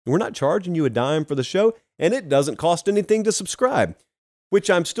lifeblood. We're not charging you a dime for the show, and it doesn't cost anything to subscribe, which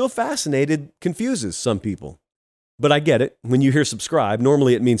I'm still fascinated confuses some people. But I get it. When you hear subscribe,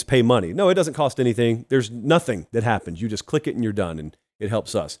 normally it means pay money. No, it doesn't cost anything. There's nothing that happens. You just click it and you're done, and it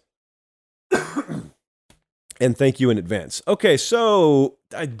helps us. And thank you in advance. Okay, so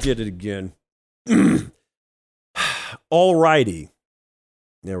I did it again. All righty.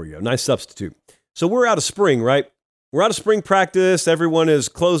 There we go. Nice substitute. So we're out of spring, right? We're out of spring practice. Everyone is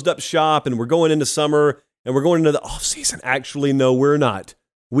closed up shop, and we're going into summer, and we're going into the off season. Actually, no, we're not.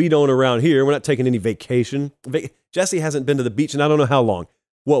 We don't around here. We're not taking any vacation. Jesse hasn't been to the beach in I don't know how long.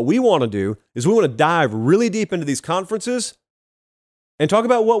 What we want to do is we want to dive really deep into these conferences and talk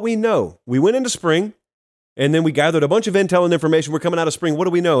about what we know. We went into spring, and then we gathered a bunch of intel and information. We're coming out of spring. What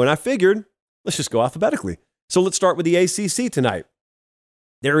do we know? And I figured, let's just go alphabetically. So let's start with the ACC tonight.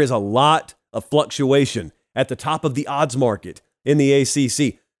 There is a lot of fluctuation at the top of the odds market in the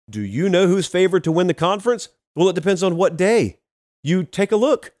ACC. Do you know who's favored to win the conference? Well, it depends on what day you take a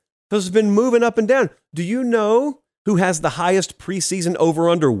look, because it's been moving up and down. Do you know who has the highest preseason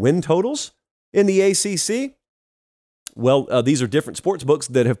over-under win totals in the ACC? Well, these are different sports books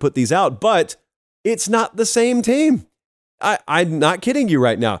that have put these out, but it's not the same team. I'm not kidding you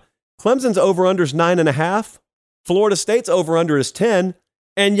right now. Clemson's over-under is 9.5. Florida State's over-under is 10.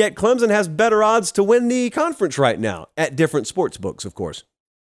 And yet Clemson has better odds to win the conference right now at different sports books, of course.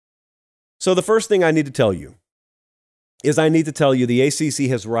 So the first thing I need to tell you is the ACC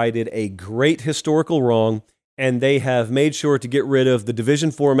has righted a great historical wrong, and they have made sure to get rid of the division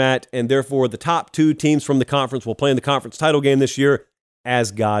format, and therefore the top 2 teams from the conference will play in the conference title game this year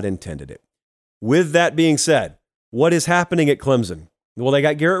as God intended it. With that being said, what is happening at Clemson? Well, they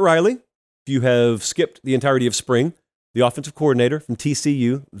got Garrett Riley. If you have skipped the entirety of spring, the offensive coordinator from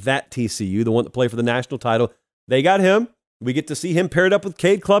TCU, the one that played for the national title, they got him. We get to see him paired up with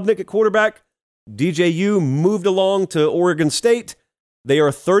Cade Klubnik at quarterback. DJU moved along to Oregon State. They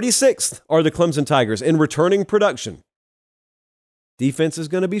are 36th, are the Clemson Tigers, in returning production. Defense is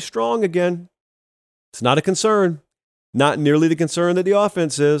going to be strong again. It's not a concern. Not nearly the concern that the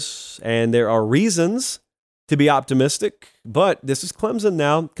offense is. And there are reasons to be optimistic, but this is Clemson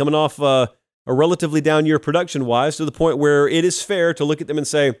now, coming off a relatively down year production-wise, to the point where it is fair to look at them and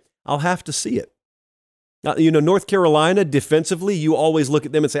say, I'll have to see it. Now, North Carolina, defensively, you always look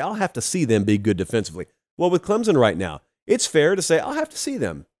at them and say, I'll have to see them be good defensively. Well, with Clemson right now, it's fair to say, I'll have to see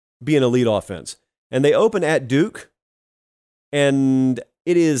them be an elite offense. And they open at Duke, and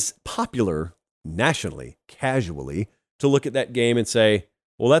it is popular nationally, casually, to look at that game and say,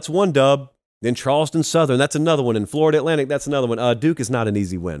 well, that's one dub. Then Charleston Southern, that's another one. And Florida Atlantic, that's another one. Duke is not an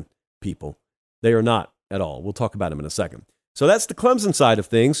easy win, people. They are not at all. We'll talk about them in a second. So that's the Clemson side of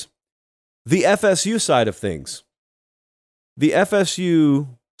things. The FSU side of things. The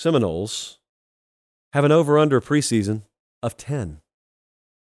FSU Seminoles have an over-under preseason of 10.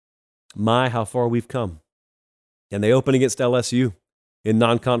 My, how far we've come. And they open against LSU in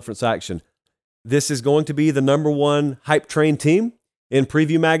non-conference action. This is going to be the number 1 hype train team in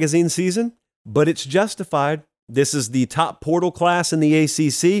Preview Magazine season, but it's justified. This is the top portal class in the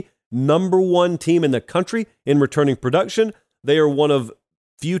ACC, number 1 team in the country in returning production. They are one of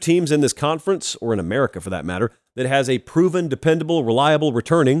few teams in this conference, or in America for that matter, that has a proven, dependable, reliable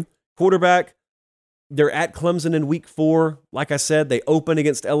returning quarterback. They're at Clemson in week 4. Like I said, they open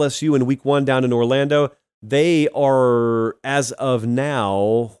against LSU in week 1 down in Orlando. They are, as of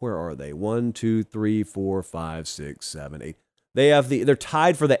now, where are they? 1, 2, 3, 4, 5, 6, 7, 8. They're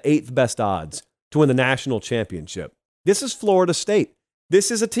tied for the 8th best odds to win the national championship. This is Florida State. This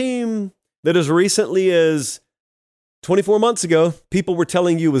is a team that as recently as 24 months ago, people were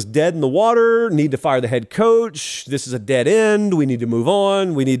telling you was dead in the water, need to fire the head coach, this is a dead end, we need to move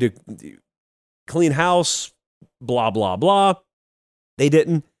on, we need to clean house, blah, blah, blah. They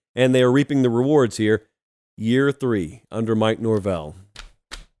didn't, and they are reaping the rewards here. Year 3 under Mike Norvell.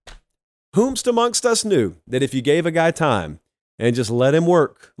 Whomst amongst us knew that if you gave a guy time and just let him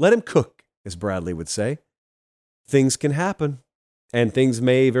work, let him cook, as Bradley would say, things can happen, and things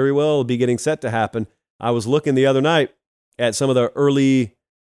may very well be getting set to happen. I was looking the other night at some of the early,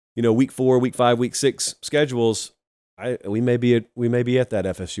 week 4, week 5, week 6 schedules. We may be at that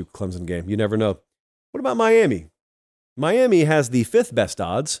FSU Clemson game. You never know. What about Miami? Miami has the 5th best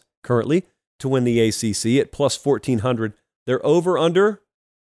odds currently to win the ACC at plus 1,400. Their over-under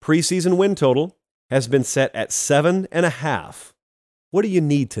preseason win total has been set at 7.5. What do you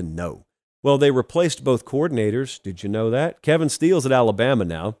need to know? Well, they replaced both coordinators. Did you know that? Kevin Steele's at Alabama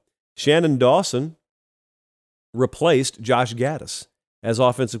now. Shannon Dawson replaced Josh Gaddis as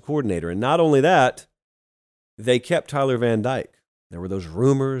offensive coordinator. And not only that, they kept Tyler Van Dyke. There were those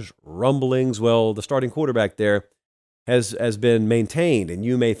rumors, rumblings. Well, the starting quarterback there has been maintained. And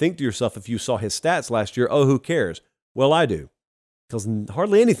you may think to yourself, if you saw his stats last year, oh, who cares? Well, I do. Because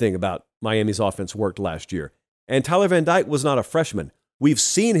hardly anything about Miami's offense worked last year. And Tyler Van Dyke was not a freshman. We've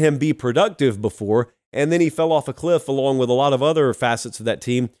seen him be productive before, and then he fell off a cliff along with a lot of other facets of that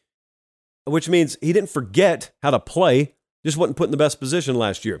team, which means he didn't forget how to play, just wasn't put in the best position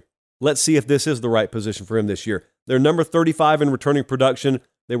last year. Let's see if this is the right position for him this year. They're number 35 in returning production.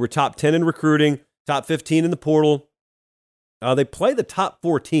 They were top 10 in recruiting, top 15 in the portal. They play the top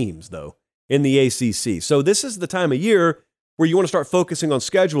 4 teams, though, in the ACC. So this is the time of year where you want to start focusing on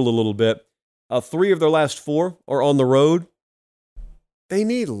schedule a little bit. 3 of their last 4 are on the road. They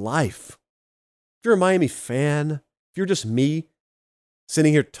need life. If you're a Miami fan, if you're just me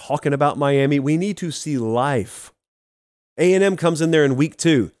sitting here talking about Miami, we need to see life. A&M comes in there in week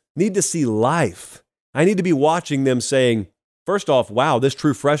 2. Need to see life. I need to be watching them saying, first off, wow, this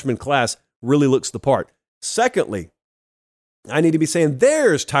true freshman class really looks the part. Secondly, I need to be saying,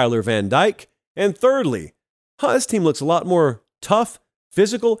 there's Tyler Van Dyke. And thirdly, this team looks a lot more tough,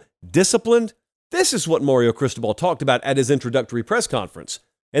 physical, disciplined. This is what Mario Cristobal talked about at his introductory press conference.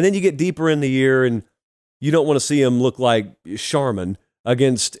 And then you get deeper in the year and you don't want to see him look like Charmin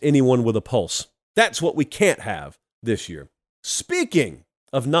against anyone with a pulse. That's what we can't have this year. Speaking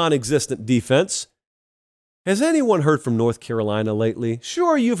of non-existent defense, Has anyone heard from North Carolina lately?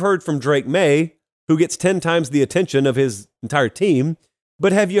 Sure, you've heard from Drake May, who gets 10 times the attention of his entire team,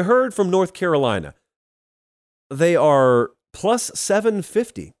 but have you heard from North Carolina? They are plus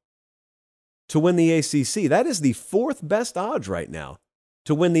 750 to win the ACC. That is the fourth best odds right now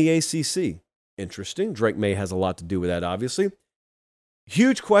to win the ACC. Interesting. Drake May has a lot to do with that, obviously.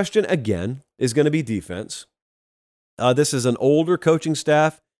 Huge question, again, is going to be defense. This is an older coaching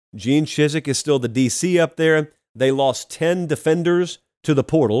staff. Gene Chizik is still the DC up there. They lost 10 defenders to the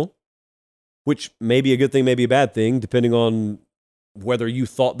portal, which may be a good thing, may be a bad thing, depending on whether you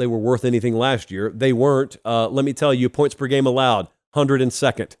thought they were worth anything last year. They weren't. Let me tell you, points per game allowed,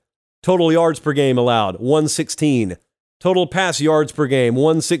 102nd. Total yards per game allowed, 116. Total pass yards per game,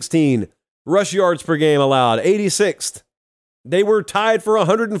 116. Rush yards per game allowed, 86th. They were tied for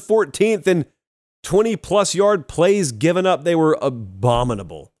 114th in 20-plus yard plays given up. They were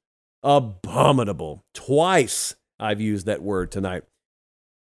abominable. Abominable. Twice I've used that word tonight.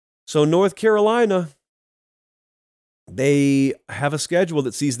 So North Carolina, they have a schedule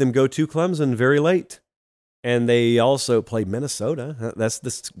that sees them go to Clemson very late. And they also play Minnesota.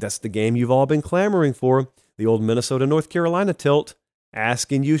 That's the game you've all been clamoring for. The old Minnesota-North Carolina tilt.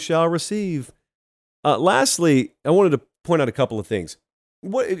 Ask and you shall receive. Lastly, I wanted to point out a couple of things.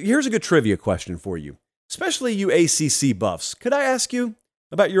 Here's a good trivia question for you, especially you ACC buffs. Could I ask you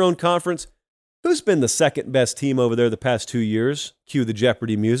about your own conference? Who's been the second best team over there the past 2 years? Cue the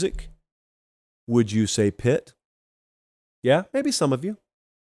Jeopardy music. Would you say Pitt? Yeah, maybe some of you.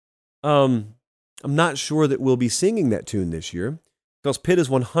 I'm not sure that we'll be singing that tune this year because Pitt is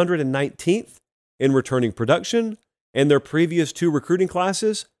 119th in returning production, and their previous 2 recruiting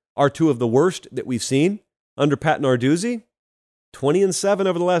classes are 2 of the worst that we've seen under Pat Narduzzi. 20-7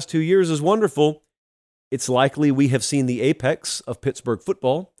 over the last 2 years is wonderful. It's likely we have seen the apex of Pittsburgh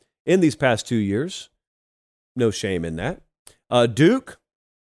football in these past 2 years. No shame in that. Duke.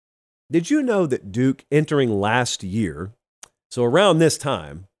 Did you know that Duke entering last year, so around this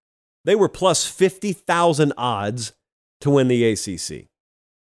time, they were plus 50,000 odds to win the ACC?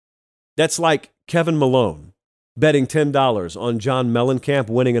 That's like Kevin Malone betting $10 on John Mellencamp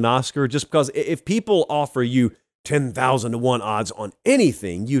winning an Oscar, just because if people offer you 10,000 to 1 odds on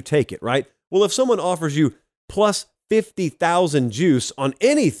anything, you take it, right? Well, if someone offers you plus 50,000 juice on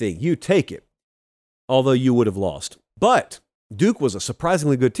anything, you take it, although you would have lost. But Duke was a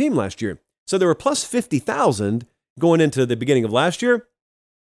surprisingly good team last year. So they were plus 50,000 going into the beginning of last year.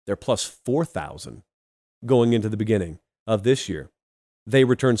 They're plus 4,000 going into the beginning of this year. They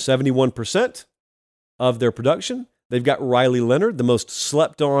returned 71% of their production. They've got Riley Leonard, the most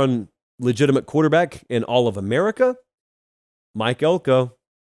slept on legitimate quarterback in all of America. Mike Elko,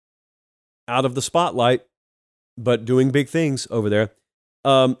 out of the spotlight, but doing big things over there.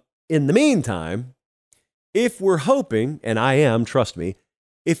 In the meantime, if we're hoping, and I am, trust me,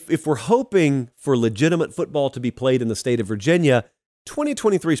 if we're hoping for legitimate football to be played in the state of Virginia,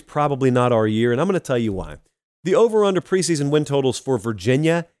 2023 is probably not our year, and I'm going to tell you why. The over-under preseason win totals for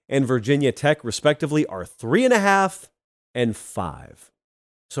Virginia and Virginia Tech, respectively, are 3.5 and 5.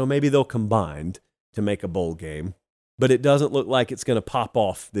 So maybe they'll combine to make a bowl game, but it doesn't look like it's going to pop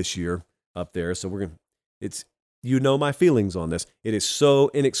off this year up there. So you know my feelings on this. It is so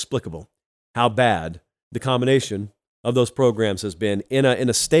inexplicable how bad the combination of those programs has been in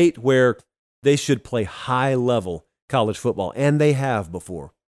a state where they should play high-level college football, and they have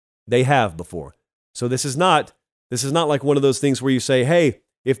before. They have before. So this is not like one of those things where you say, hey,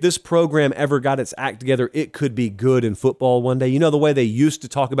 if this program ever got its act together, it could be good in football one day. You know the way they used to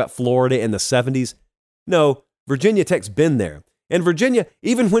talk about Florida in the 70s? No, Virginia Tech's been there. And Virginia,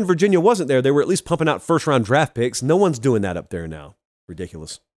 even when Virginia wasn't there, they were at least pumping out first-round draft picks. No one's doing that up there now.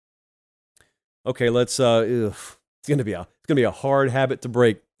 Ridiculous. Okay, let's. It's gonna be a hard habit to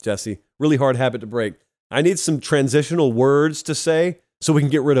break, Jesse. Really hard habit to break. I need some transitional words to say so we can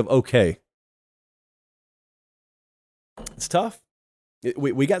get rid of okay. It's tough.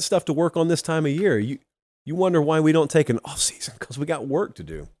 We got stuff to work on this time of year. You wonder why we don't take an off season because we got work to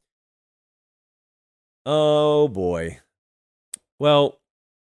do. Oh boy. Well,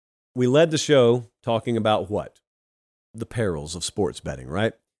 we led the show talking about what? The perils of sports betting,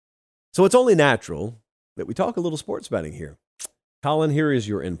 right? So it's only natural that we talk a little sports betting here. Colin, here is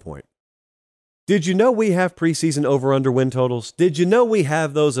your endpoint. Did you know we have preseason over-under win totals? Did you know we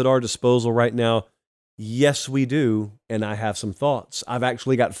have those at our disposal right now? Yes, we do, and I have some thoughts. I've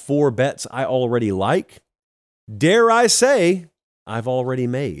actually got 4 bets I already like. Dare I say, I've already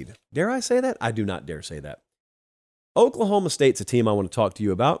made. Dare I say that? I do not dare say that. Oklahoma State's a team I want to talk to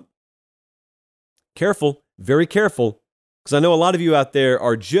you about. Careful, very careful. Because I know a lot of you out there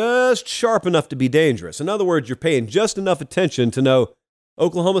are just sharp enough to be dangerous. In other words, you're paying just enough attention to know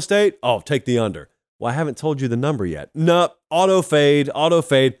Oklahoma State, take the under. Well, I haven't told you the number yet. Nope, auto fade.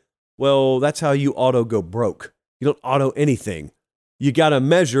 Well, that's how you auto go broke. You don't auto anything. You got to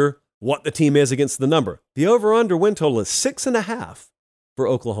measure what the team is against the number. The over-under win total is 6.5 for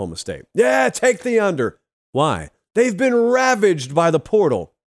Oklahoma State. Yeah, take the under. Why? They've been ravaged by the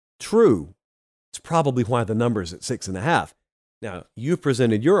portal. True. It's probably why the number's at 6.5. Now, you've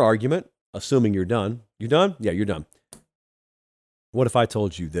presented your argument, assuming you're done. You done? Yeah, you're done. What if I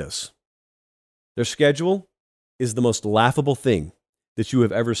told you this? Their schedule is the most laughable thing that you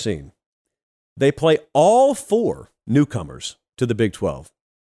have ever seen. They play all 4 newcomers to the Big 12.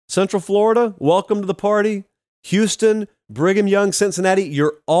 Central Florida, welcome to the party. Houston, Brigham Young, Cincinnati,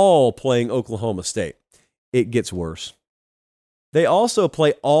 you're all playing Oklahoma State. It gets worse. They also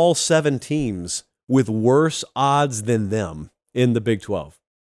play all 7 teams with worse odds than them in the Big 12.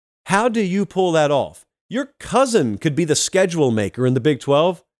 How do you pull that off? Your cousin could be the schedule maker in the Big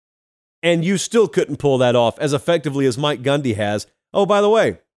 12, and you still couldn't pull that off as effectively as Mike Gundy has. Oh, by the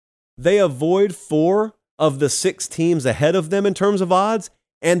way, they avoid 4 of the 6 teams ahead of them in terms of odds,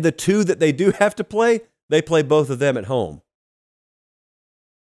 and the 2 that they do have to play, they play both of them at home.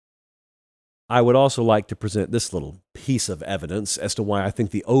 I would also like to present this little piece of evidence as to why I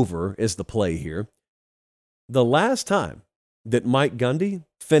think the over is the play here. The last time that Mike Gundy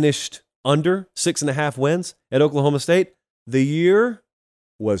finished under 6.5 wins at Oklahoma State, the year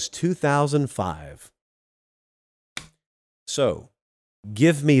was 2005. So,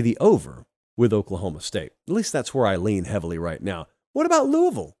 give me the over with Oklahoma State. At least that's where I lean heavily right now. What about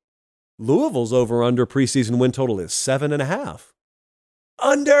Louisville? Louisville's over-under preseason win total is 7.5.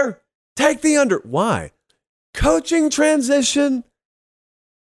 Under! Take the under. Why? Coaching transition?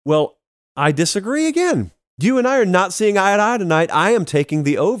 Well, I disagree again. You and I are not seeing eye to eye tonight. I am taking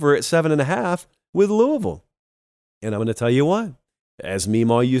the over at 7.5 with Louisville. And I'm going to tell you why. As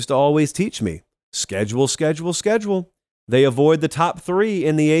Meemaw used to always teach me, schedule. They avoid the top 3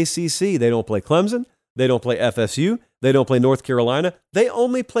 in the ACC. They don't play Clemson. They don't play FSU. They don't play North Carolina. They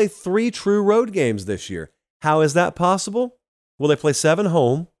only play 3 true road games this year. How is that possible? Well, they play 7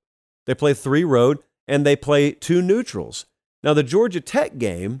 home. They play 3 road, and they play 2 neutrals. Now, the Georgia Tech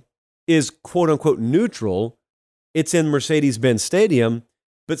game is quote-unquote neutral. It's in Mercedes-Benz Stadium.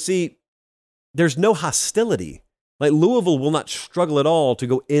 But see, there's no hostility. Like, Louisville will not struggle at all to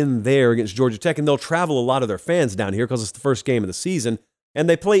go in there against Georgia Tech, and they'll travel a lot of their fans down here because it's the first game of the season. And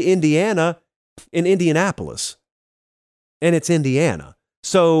they play Indiana in Indianapolis. And it's Indiana.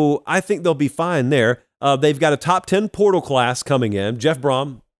 So I think they'll be fine there. They've got a top 10 portal class coming in. Jeff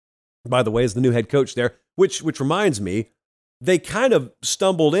Brom, by the way, is the new head coach there, which reminds me, they kind of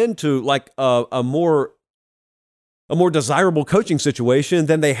stumbled into like a more desirable coaching situation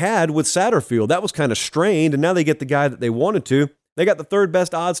than they had with Satterfield. That was kind of strained, and now they get the guy that they wanted to. They got the 3rd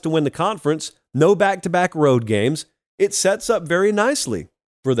best odds to win the conference. No back-to-back road games. It sets up very nicely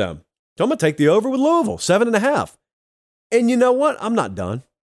for them. So I'm going to take the over with Louisville, 7.5. And you know what? I'm not done.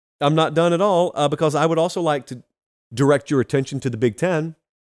 I'm not done at all because I would also like to direct your attention to the Big Ten.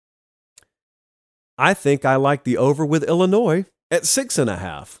 I think I like the over with Illinois at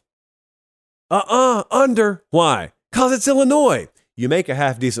 6.5. Under. Why? Because it's Illinois. You make a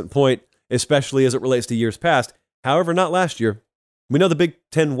half-decent point, especially as it relates to years past. However, not last year. We know the Big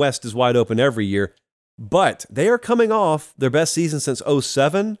Ten West is wide open every year, but they are coming off their best season since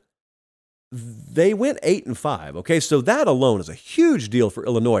 2007. They went 8-5, okay? So that alone is a huge deal for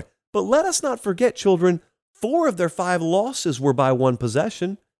Illinois. But let us not forget, children, 4 of their 5 losses were by 1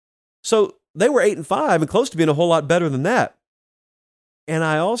 possession. So they were 8-5 and close to being a whole lot better than that. And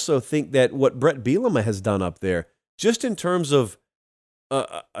I also think that what Brett Bielema has done up there, just in terms of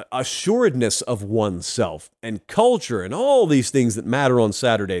assuredness of oneself and culture and all these things that matter on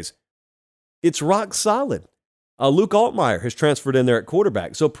Saturdays, it's rock solid. Luke Altmaier has transferred in there at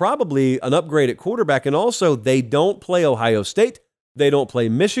quarterback, so probably an upgrade at quarterback. And also, they don't play Ohio State. They don't play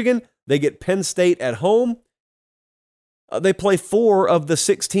Michigan. They get Penn State at home. They play 4 of the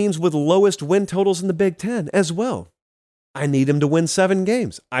 6 teams with lowest win totals in the Big Ten as well. I need them to win 7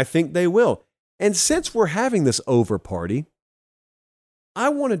 games. I think they will. And since we're having this over party, I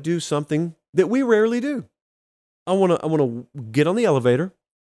want to do something that we rarely do. I want to get on the elevator.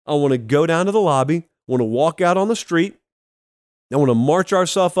 I want to go down to the lobby. I want to walk out on the street. I want to march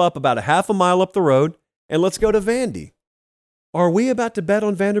ourselves up about a half a mile up the road, and let's go to Vandy. Are we about to bet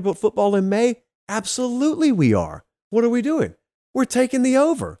on Vanderbilt football in May? Absolutely we are. What are we doing? We're taking the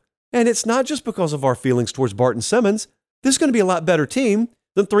over. And it's not just because of our feelings towards Barton Simmons. This is going to be a lot better team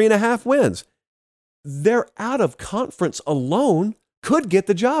than 3.5 wins. their out of conference alone could get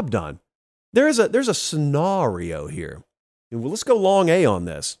the job done. There's a scenario here. And let's go long A on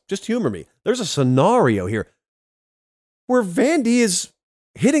this. Just humor me. There's a scenario here where Vandy is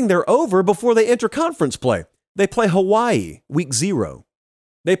hitting their over before they enter conference play. They play Hawaii week 0.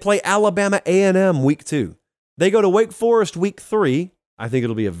 They play Alabama A&M week 2. They go to Wake Forest week 3. I think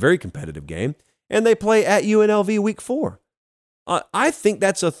it'll be a very competitive game. And they play at UNLV week 4. I think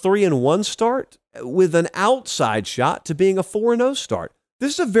that's a 3-1 start with an outside shot to being a 4-0 start.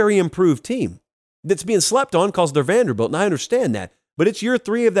 This is a very improved team that's being slept on because they're Vanderbilt, and I understand that. But it's year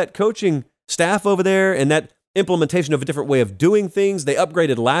 3 of that coaching staff over there and that implementation of a different way of doing things. They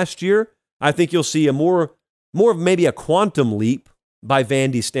upgraded last year. I think you'll see a more of maybe a quantum leap by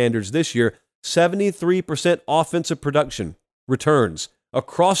Vandy standards this year. 73% offensive production returns,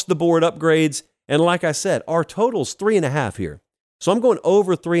 across the board upgrades, and like I said, our total's 3.5 here. So I'm going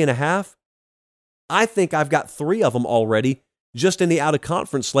over 3.5. I think I've got 3 of them already just in the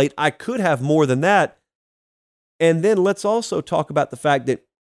out-of-conference slate. I could have more than that. And then let's also talk about the fact that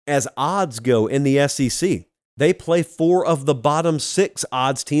as odds go in the SEC, they play 4 of the bottom 6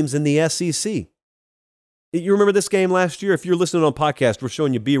 odds teams in the SEC. You remember this game last year? If you're listening on podcast, we're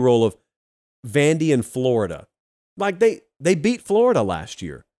showing you B-roll of Vandy and Florida. Like they beat Florida last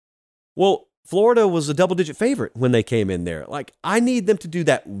year. Well, Florida was a double-digit favorite when they came in there. Like, I need them to do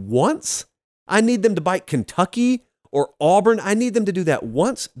that once. I need them to bite Kentucky or Auburn. I need them to do that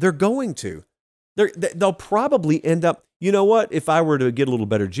once. They're going to. They'll probably end up, you know what? If I were to get a little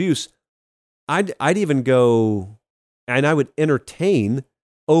better juice, I'd even go, and I would entertain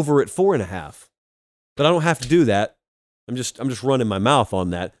over at 4.5. But I don't have to do that. I'm just running my mouth on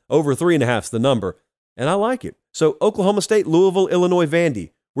that. Over 3.5 is the number, and I like it. So Oklahoma State, Louisville, Illinois,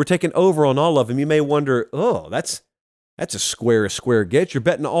 Vandy. We're taking over on all of them. You may wonder, that's a square get. You're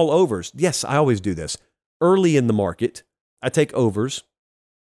betting all overs. Yes, I always do this. Early in the market, I take overs,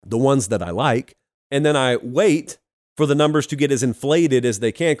 the ones that I like, and then I wait for the numbers to get as inflated as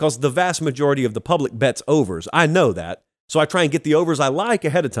they can because the vast majority of the public bets overs. I know that. So I try and get the overs I like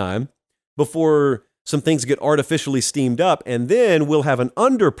ahead of time before some things get artificially steamed up, and then we'll have an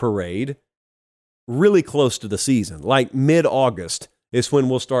under parade really close to the season, like mid-August. Is when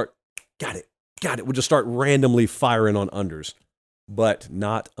we'll start, got it. We'll just start randomly firing on unders. But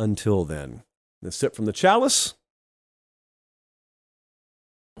not until then. The sip from the chalice.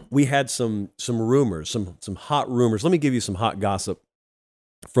 We had some rumors, some hot rumors. Let me give you some hot gossip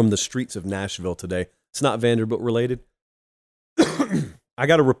from the streets of Nashville today. It's not Vanderbilt related. I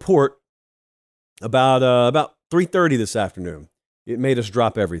got a report about 3:30 this afternoon. It made us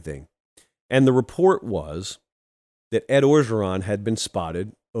drop everything. And the report was that Ed Orgeron had been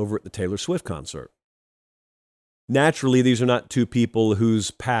spotted over at the Taylor Swift concert. Naturally, these are not two people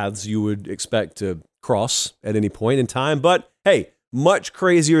whose paths you would expect to cross at any point in time. But hey, much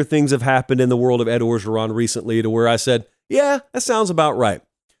crazier things have happened in the world of Ed Orgeron recently to where I said, yeah, that sounds about right.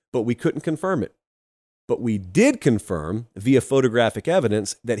 But we couldn't confirm it. But we did confirm via photographic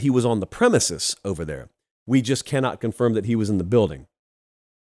evidence that he was on the premises over there. We just cannot confirm that he was in the building.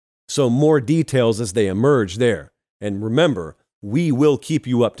 So more details as they emerge there. And remember, we will keep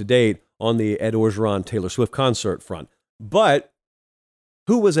you up to date on the Ed Orgeron Taylor Swift concert front. But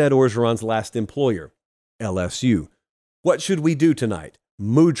who was Ed Orgeron's last employer? LSU. What should we do tonight?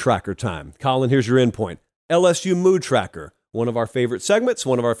 Mood Tracker time. Colin, here's your endpoint. LSU Mood Tracker. One of our favorite segments,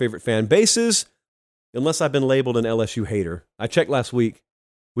 one of our favorite fan bases. Unless I've been labeled an LSU hater. I checked last week.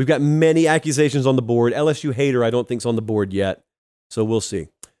 We've got many accusations on the board. LSU hater I don't think's on the board yet. So we'll see.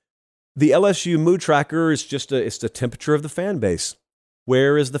 The LSU Mood Tracker is just it's the temperature of the fan base.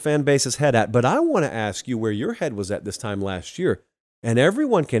 Where is the fan base's head at? But I want to ask you where your head was at this time last year. And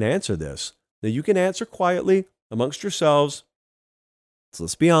everyone can answer this. Now, you can answer quietly amongst yourselves. So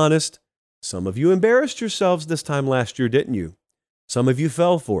let's be honest. Some of you embarrassed yourselves this time last year, didn't you? Some of you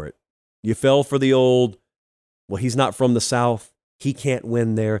fell for it. You fell for the old, well, he's not from the South. He can't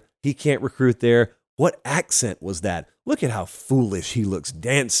win there. He can't recruit there. What accent was that? Look at how foolish he looks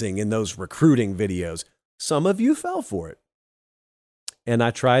dancing in those recruiting videos. Some of you fell for it. And I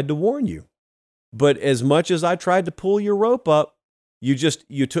tried to warn you. But as much as I tried to pull your rope up,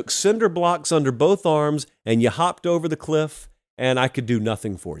 you took cinder blocks under both arms and you hopped over the cliff, and I could do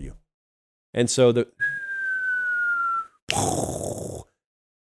nothing for you. And so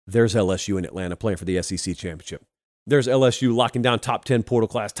there's LSU in Atlanta playing for the SEC championship. There's LSU locking down top 10 portal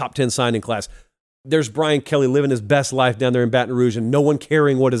class, top 10 signing class. There's Brian Kelly living his best life down there in Baton Rouge and no one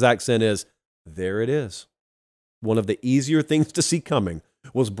caring what his accent is. There it is. One of the easier things to see coming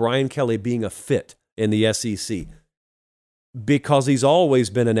was Brian Kelly being a fit in the SEC. because he's always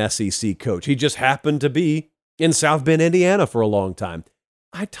been an SEC coach. He just happened to be in South Bend, Indiana for a long time.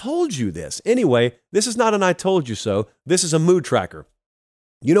 I told you this. Anyway, this is not an I told you so. This is a mood tracker.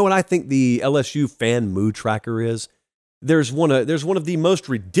 You know what I think the LSU fan mood tracker is? There's one of the most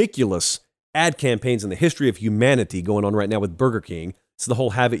ridiculous ad campaigns in the history of humanity going on right now with Burger King. It's the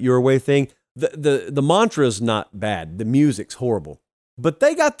whole have it your way thing. The mantra is not bad. The music's horrible. But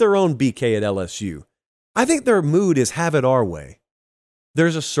they got their own BK at LSU. I think their mood is have it our way.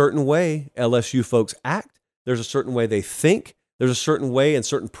 There's a certain way LSU folks act. There's a certain way they think. There's a certain way and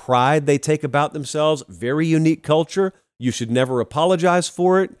certain pride they take about themselves. Very unique culture. You should never apologize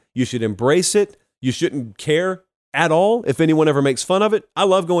for it. You should embrace it. You shouldn't care at all if anyone ever makes fun of it. I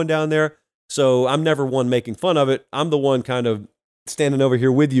love going down there, so I'm never one making fun of it. I'm the one kind of standing over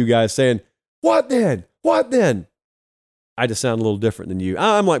here with you guys saying, what then? What then? I just sound a little different than you.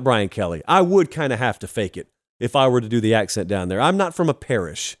 I'm like Brian Kelly. I would kind of have to fake it if I were to do the accent down there. I'm not from a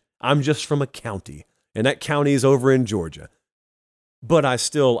parish. I'm just from a county, and that county is over in Georgia. But I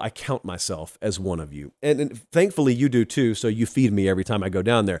count myself as one of you. And thankfully you do too, so you feed me every time I go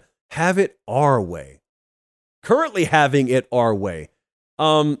down there. Have it our way. Currently having it our way.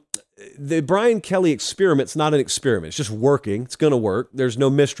 The Brian Kelly experiment's not an experiment. It's just working. It's going to work. There's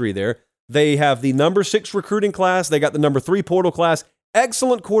no mystery there. They have the number 6 recruiting class. They got the number 3 portal class.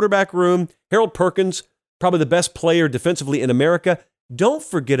 Excellent quarterback room. Harold Perkins, probably the best player defensively in America. Don't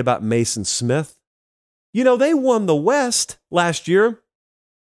forget about Mason Smith. You know, they won the West last year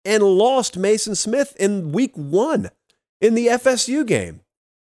and lost Mason Smith in week 1 in the FSU game.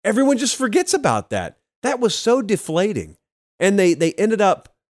 Everyone just forgets about that. That was so deflating. And they ended up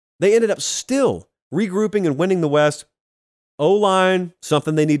still regrouping and winning the West. O-line,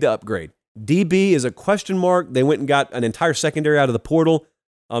 something they need to upgrade. DB is a question mark. They went and got an entire secondary out of the portal.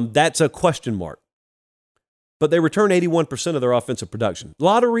 That's a question mark. But they returned 81% of their offensive production. A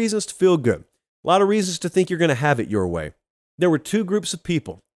lot of reasons to feel good. A lot of reasons to think you're going to have it your way. There were 2 groups of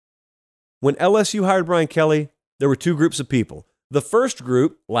people. When LSU hired Brian Kelly, there were 2 groups of people. The first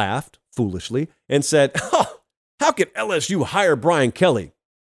group laughed foolishly and said, oh, how could LSU hire Brian Kelly?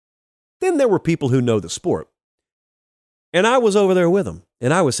 Then there were people who know the sport. And I was over there with them.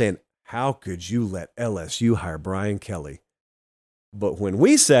 And I was saying, how could you let LSU hire Brian Kelly? But when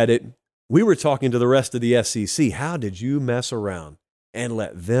we said it, we were talking to the rest of the SEC. How did you mess around and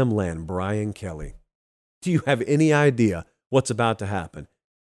let them land Brian Kelly? Do you have any idea what's about to happen?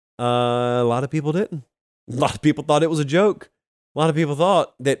 A lot of people didn't. A lot of people thought it was a joke. A lot of people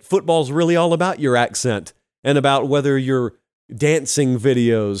thought that football's really all about your accent and about whether your dancing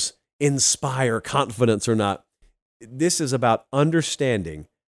videos inspire confidence or not. This is about understanding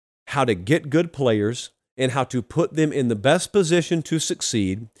how to get good players and how to put them in the best position to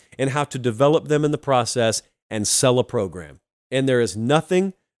succeed and how to develop them in the process and sell a program. And there is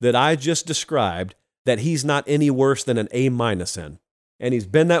nothing that I just described that he's not any worse than an A- in. And he's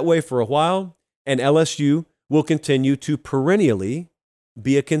been that way for a while, and LSU will continue to perennially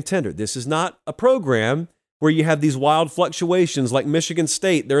be a contender. This is not a program where you have these wild fluctuations like Michigan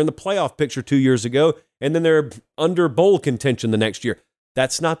State. They're in the playoff picture 2 years ago, and then they're under bowl contention the next year.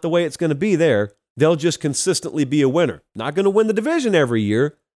 That's not the way it's going to be there. They'll just consistently be a winner. Not going to win the division every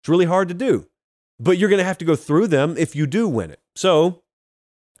year. It's really hard to do. But you're going to have to go through them if you do win it. So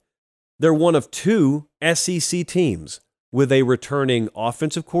they're one of 2 SEC teams with a returning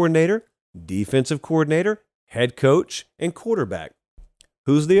offensive coordinator, defensive coordinator, head coach, and quarterback.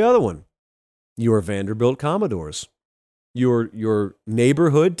 Who's the other one? Your Vanderbilt Commodores. Your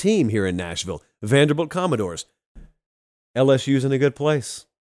neighborhood team here in Nashville. Vanderbilt Commodores. LSU's in a good place.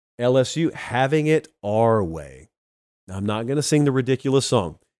 LSU having it our way. I'm not going to sing the ridiculous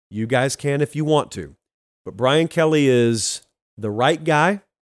song. You guys can if you want to. But Brian Kelly is the right guy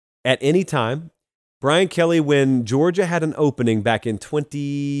at any time. Brian Kelly, when Georgia had an opening back in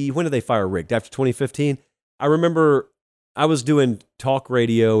when did they fire Rick? After 2015? I remember I was doing talk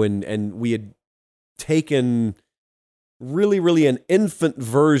radio and we had taken really an infant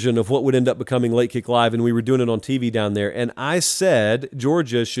version of what would end up becoming Late Kick Live, and we were doing it on TV down there. And I said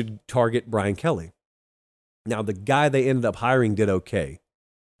Georgia should target Brian Kelly. Now, the guy they ended up hiring did okay,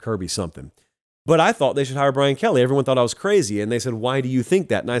 Kirby something. But I thought they should hire Brian Kelly. Everyone thought I was crazy, and they said, why do you think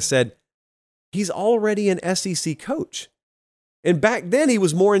that? And I said, he's already an SEC coach. And back then, he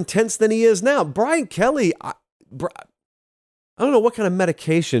was more intense than he is now. Brian Kelly, I don't know what kind of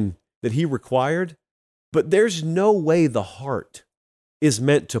medication that he required, but there's no way the heart is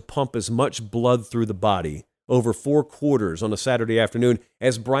meant to pump as much blood through the body over 4 quarters on a Saturday afternoon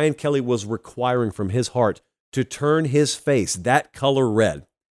as Brian Kelly was requiring from his heart to turn his face that color red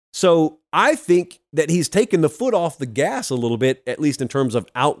So I think that he's taken the foot off the gas a little bit, at least in terms of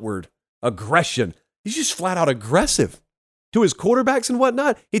outward aggression. He's just flat out aggressive to his quarterbacks and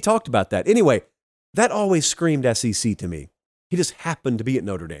whatnot. He talked about that. Anyway, that always screamed SEC to me. He just happened to be at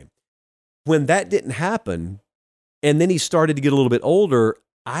Notre Dame. When that didn't happen, and then he started to get a little bit older,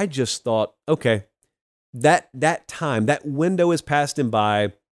 I just thought, okay, that time, that window has passed him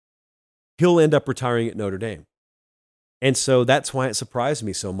by. He'll end up retiring at Notre Dame. And so that's why it surprised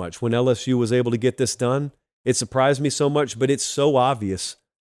me so much. When LSU was able to get this done, it surprised me so much, but it's so obvious.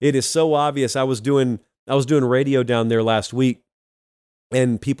 It is so obvious. I was doing radio down there last week,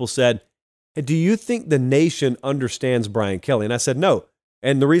 and people said, hey, do you think the nation understands Brian Kelly? And I said, no.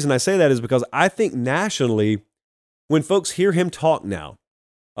 And the reason I say that is because I think nationally, when folks hear him talk now,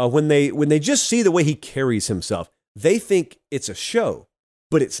 when they just see the way he carries himself, they think it's a show,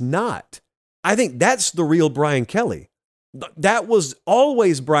 but it's not. I think that's the real Brian Kelly. That was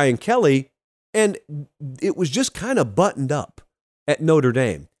always Brian Kelly, and it was just kind of buttoned up at Notre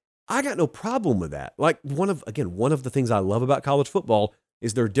Dame. I got no problem with that. Like one of the things I love about college football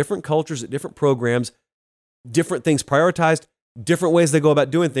is there are different cultures at different programs, different things prioritized, different ways they go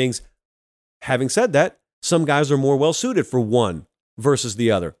about doing things. Having said that, some guys are more well-suited for one versus the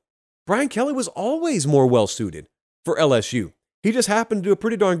other. Brian Kelly was always more well-suited for LSU. He just happened to do a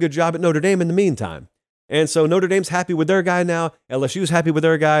pretty darn good job at Notre Dame in the meantime. And so Notre Dame's happy with their guy now. LSU's happy with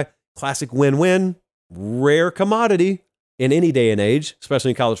their guy. Classic win-win. Rare commodity in any day and age,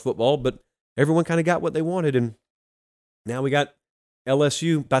 especially in college football. But everyone kind of got what they wanted. And now we got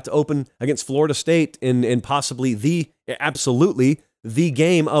LSU about to open against Florida State in possibly absolutely the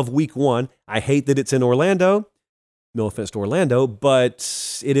game of week 1. I hate that it's in Orlando. No offense to Orlando,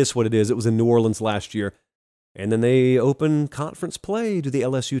 but it is what it is. It was in New Orleans last year. And then they open conference play to the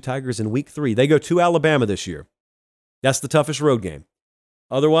LSU Tigers in week 3. They go to Alabama this year. That's the toughest road game.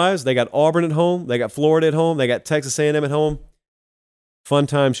 Otherwise, they got Auburn at home. They got Florida at home. They got Texas A&M at home. Fun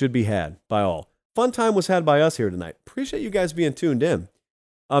time should be had by all. Fun time was had by us here tonight. Appreciate you guys being tuned in.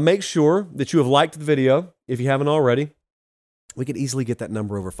 Make sure that you have liked the video if you haven't already. We could easily get that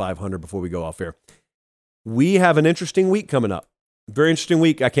number over 500 before we go off air. We have an interesting week coming up. Very interesting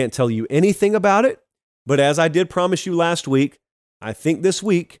week. I can't tell you anything about it. But as I did promise you last week, I think this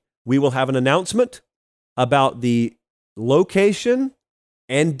week we will have an announcement about the location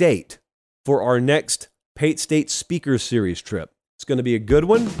and date for our next Pate State Speakers Series trip. It's going to be a good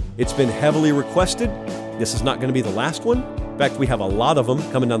one. It's been heavily requested. This is not going to be the last one. In fact, we have a lot of them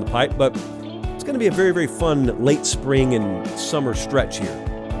coming down the pipe, but it's going to be a very, very fun late spring and summer stretch here.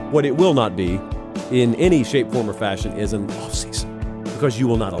 What it will not be in any shape, form, or fashion is an off-season because you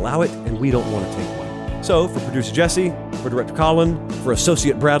will not allow it, and we don't want to take one. So, for producer Jesse, for director Colin, for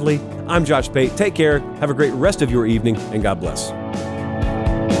associate Bradley, I'm Josh Pate. Take care, have a great rest of your evening, and God bless.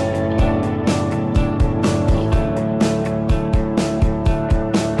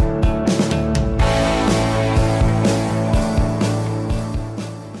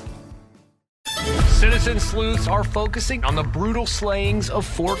 Citizen sleuths are focusing on the brutal slayings of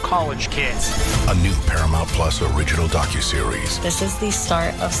 4 college kids. A new Paramount Plus original docuseries This is the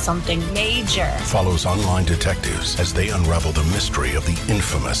start of something major. follows online detectives as they unravel the mystery of the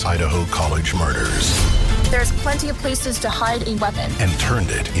infamous Idaho College murders There's plenty of places to hide a weapon. and turned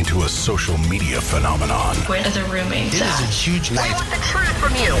it into a social media phenomenon. Where are the roommates It is a huge night. the truth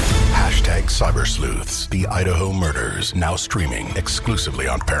from you. #CyberSleuths, the Idaho murders, now streaming exclusively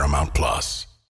on Paramount Plus.